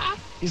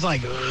 He's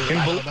like,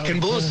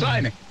 can Blue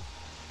sign it?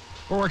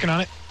 We're working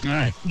on it. All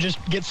right.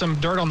 Just get some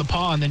dirt on the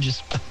paw and then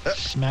just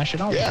smash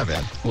it on. Yeah,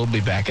 man. We'll be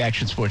back.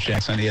 Action Sports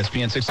Jacks on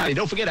ESPN 690.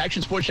 Don't forget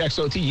Action Sports Jacks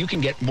OT. You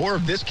can get more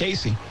of this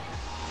Casey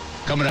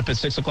coming up at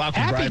 6 o'clock.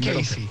 Happy Brian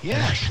Casey. Middleton. Yeah.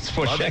 Action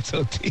Sports Jacks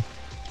OT.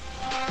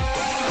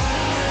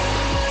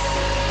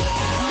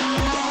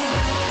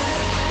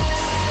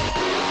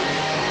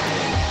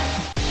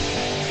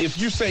 If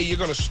you say you're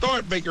going to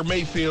start Baker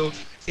Mayfield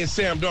and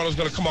Sam Darnold's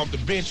going to come off the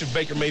bench if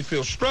Baker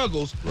Mayfield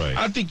struggles, right.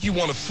 I think you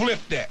want to flip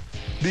that.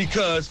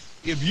 Because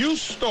if you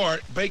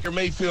start Baker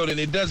Mayfield and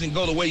it doesn't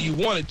go the way you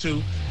want it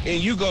to, and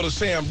you go to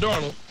Sam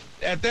Darnold,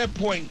 at that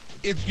point,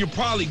 you're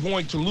probably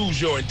going to lose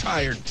your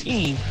entire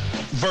team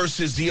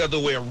versus the other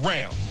way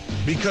around.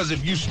 Because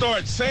if you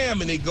start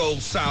Sam and it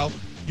goes south,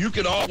 you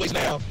can always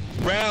now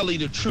rally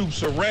the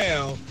troops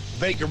around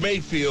Baker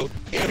Mayfield.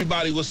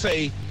 Everybody will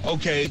say,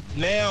 okay,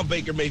 now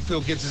Baker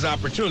Mayfield gets his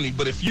opportunity.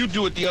 But if you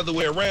do it the other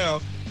way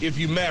around, if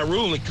you Matt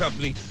Rule and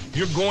company,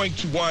 you're going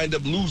to wind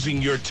up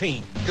losing your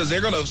team because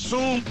they're going to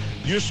assume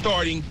you're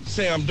starting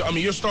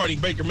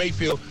Baker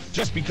Mayfield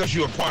just because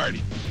you acquired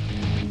him.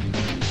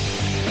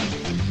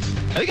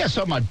 I think I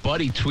saw my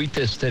buddy tweet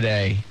this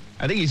today.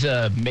 I think he's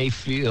a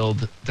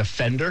Mayfield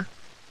defender,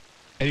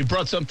 and he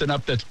brought something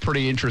up that's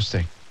pretty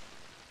interesting.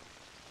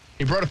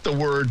 He brought up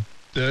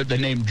the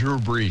name Drew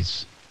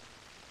Brees.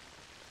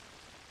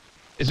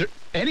 Is there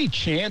any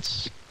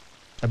chance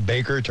a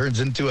Baker turns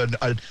into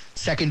a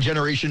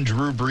second-generation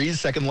Drew Brees,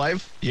 second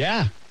life?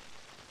 Yeah.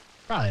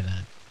 Probably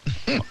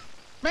not.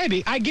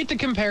 Maybe. I get the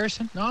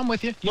comparison. No, I'm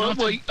with you.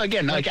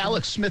 Again, like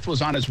Alex Smith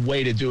was on his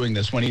way to doing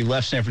this when he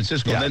left San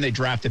Francisco, and then they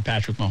drafted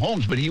Patrick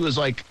Mahomes, but he was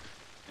like,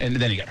 and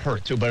then he got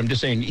hurt too, but I'm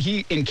just saying,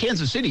 in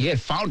Kansas City, he had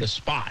found a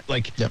spot.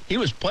 Like, He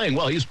was playing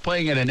well. He was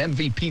playing at an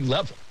MVP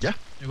level. Yeah.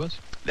 He was.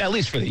 At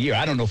least for the year.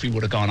 I don't know if he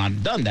would have gone on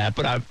and done that,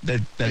 but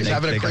he's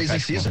having a crazy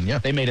season, yeah.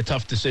 They made a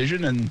tough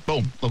decision, and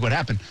boom, look what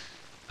happened.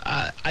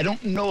 I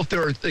don't know if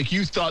there are, like,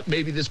 you thought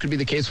maybe this could be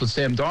the case with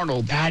Sam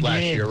Darnold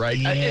last year, right?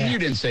 Yeah. And you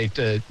didn't say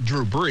to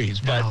Drew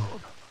Brees, but,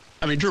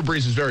 I mean, Drew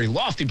Brees is very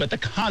lofty, but the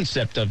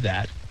concept of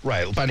that.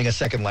 Right, finding a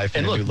second life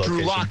in a new location.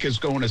 Drew Lock is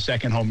going to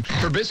second home.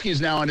 Trubisky is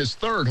now on his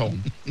third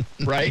home,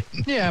 right?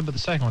 Yeah, but the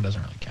second one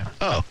doesn't really count.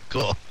 Oh,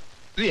 cool.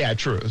 Yeah,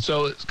 true.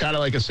 So it's kind of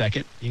like a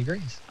second. He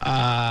agrees.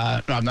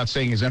 No, I'm not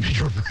saying he's empty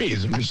Drew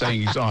Brees. I'm just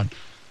saying he's on.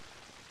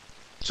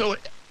 So,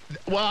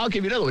 well, I'll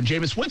give you another one.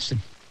 Jameis Winston.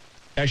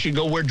 Actually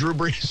go where Drew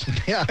Brees.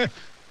 Yeah.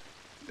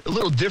 A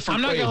little different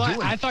I'm not way gonna of lie.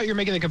 doing it. I thought you were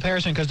making the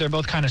comparison because they're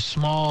both kind of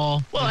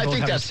small. Well, They I both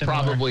think have a that's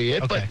similar- probably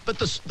it. Okay. But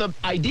the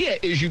idea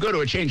is you go to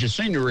a change of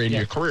scenery and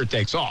your career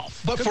takes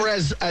off. But for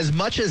as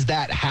much as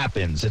that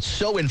happens, it's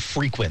so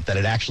infrequent that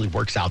it actually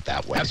works out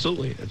that way.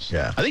 Absolutely it is.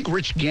 Yeah. I think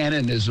Rich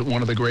Gannon is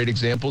one of the great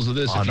examples of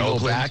this. On If you go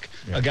Oakland. back,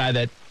 Yeah. a guy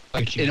that,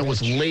 Richie and it was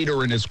Rich.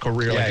 later in his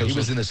career. Yeah, like he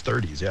was in his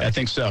 30s. Yeah. I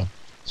think so.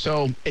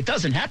 So it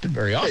doesn't happen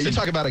very Yeah, often. you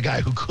talk about a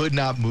guy who could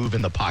not move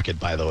in the pocket,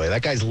 by the way.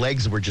 That guy's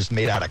legs were just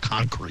made out of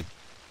concrete.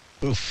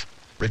 Oof.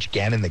 Rich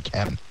Gannon the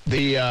Cannon.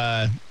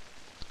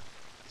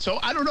 So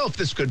I don't know if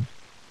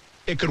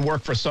it could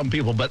work for some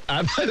people, but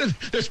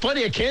there's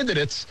plenty of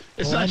candidates.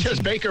 It's not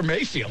just Baker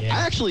Mayfield. Yeah. I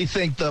actually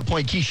think the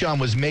point Keyshawn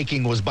was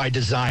making was by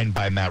design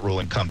by Matt Rule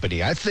and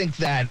company. I think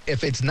that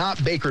if it's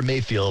not Baker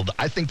Mayfield,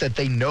 I think that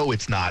they know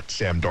it's not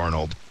Sam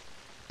Darnold.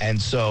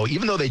 And so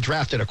even though they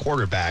drafted a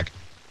quarterback,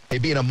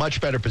 they'd be in a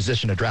much better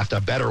position to draft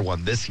a better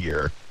one this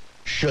year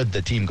should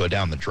the team go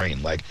down the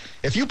drain. Like,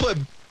 if you put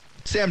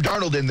Sam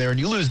Darnold in there and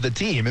you lose the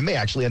team, it may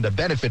actually end up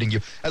benefiting you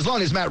as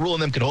long as Matt Rule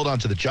and them can hold on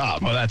to the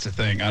job. Well, that's the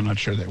thing. I'm not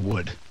sure they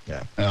would.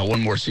 Yeah.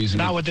 One more season.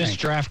 Not I with this think.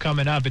 draft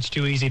coming up. It's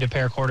too easy to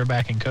pair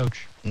quarterback and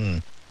coach.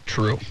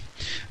 True.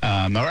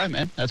 All right,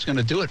 man. That's going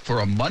to do it for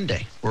a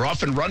Monday. We're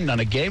off and running on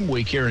a game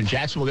week here in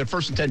Jacksonville. We'll get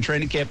 1st and 10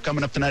 training camp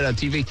coming up tonight on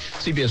TV.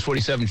 CBS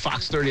 47,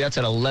 Fox 30. That's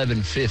at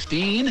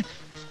 11:15.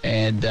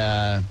 And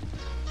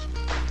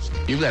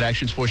you've got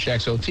Action Sports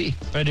Jacks OT.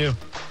 I do.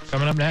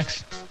 Coming up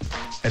next.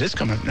 It is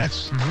coming up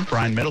next.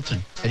 Brian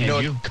Middleton. And you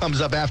know what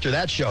comes up after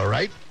that show,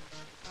 right?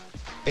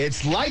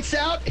 It's lights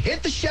out,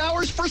 hit the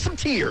showers for some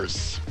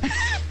tears.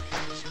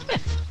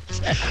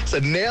 It's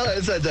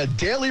a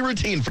daily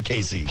routine for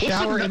Casey.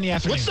 Shower in the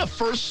afternoon. What's the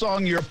first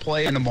song you're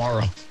playing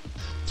tomorrow?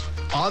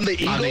 On the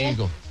Eagle? On the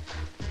Eagle.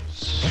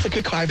 That's a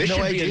good question. I have This no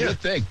should be a idea. good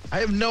thing. I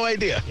have no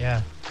idea.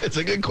 Yeah. It's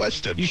a good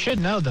question. You should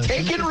know those.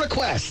 Take in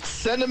requests.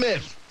 Send them in.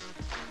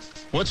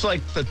 What's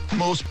like the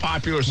most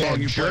popular song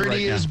Man, you play right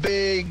Journey now? is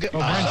big. Oh,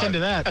 Brian's into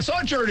that. I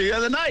saw Journey the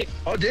other night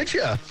Oh, did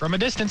you? From a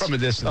distance. from a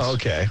distance. Oh,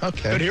 okay.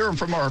 Okay. Could hear him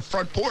from our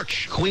front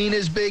porch. Queen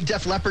is big.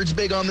 Def Leppard's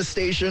big on the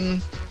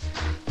station.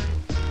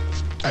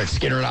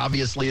 Skinner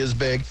obviously is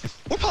big.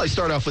 We'll probably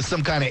start off with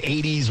some kind of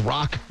 80s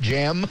rock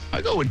jam.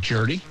 I go with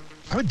Journey.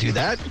 I would do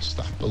that.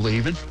 Stop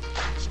believing.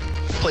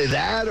 Play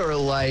that or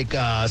like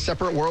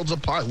Separate Worlds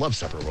Apart. Love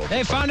Separate Worlds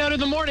Hey, Apart. found out in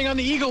the morning on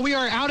the Eagle. We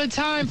are out of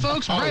time,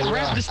 folks. Brett,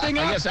 wrap this thing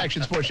I up. guess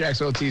Action Sports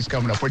Jacks OT is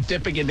coming up. We're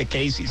dipping into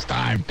Casey's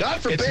time.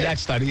 God forbid. It's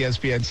next on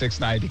ESPN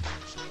 690.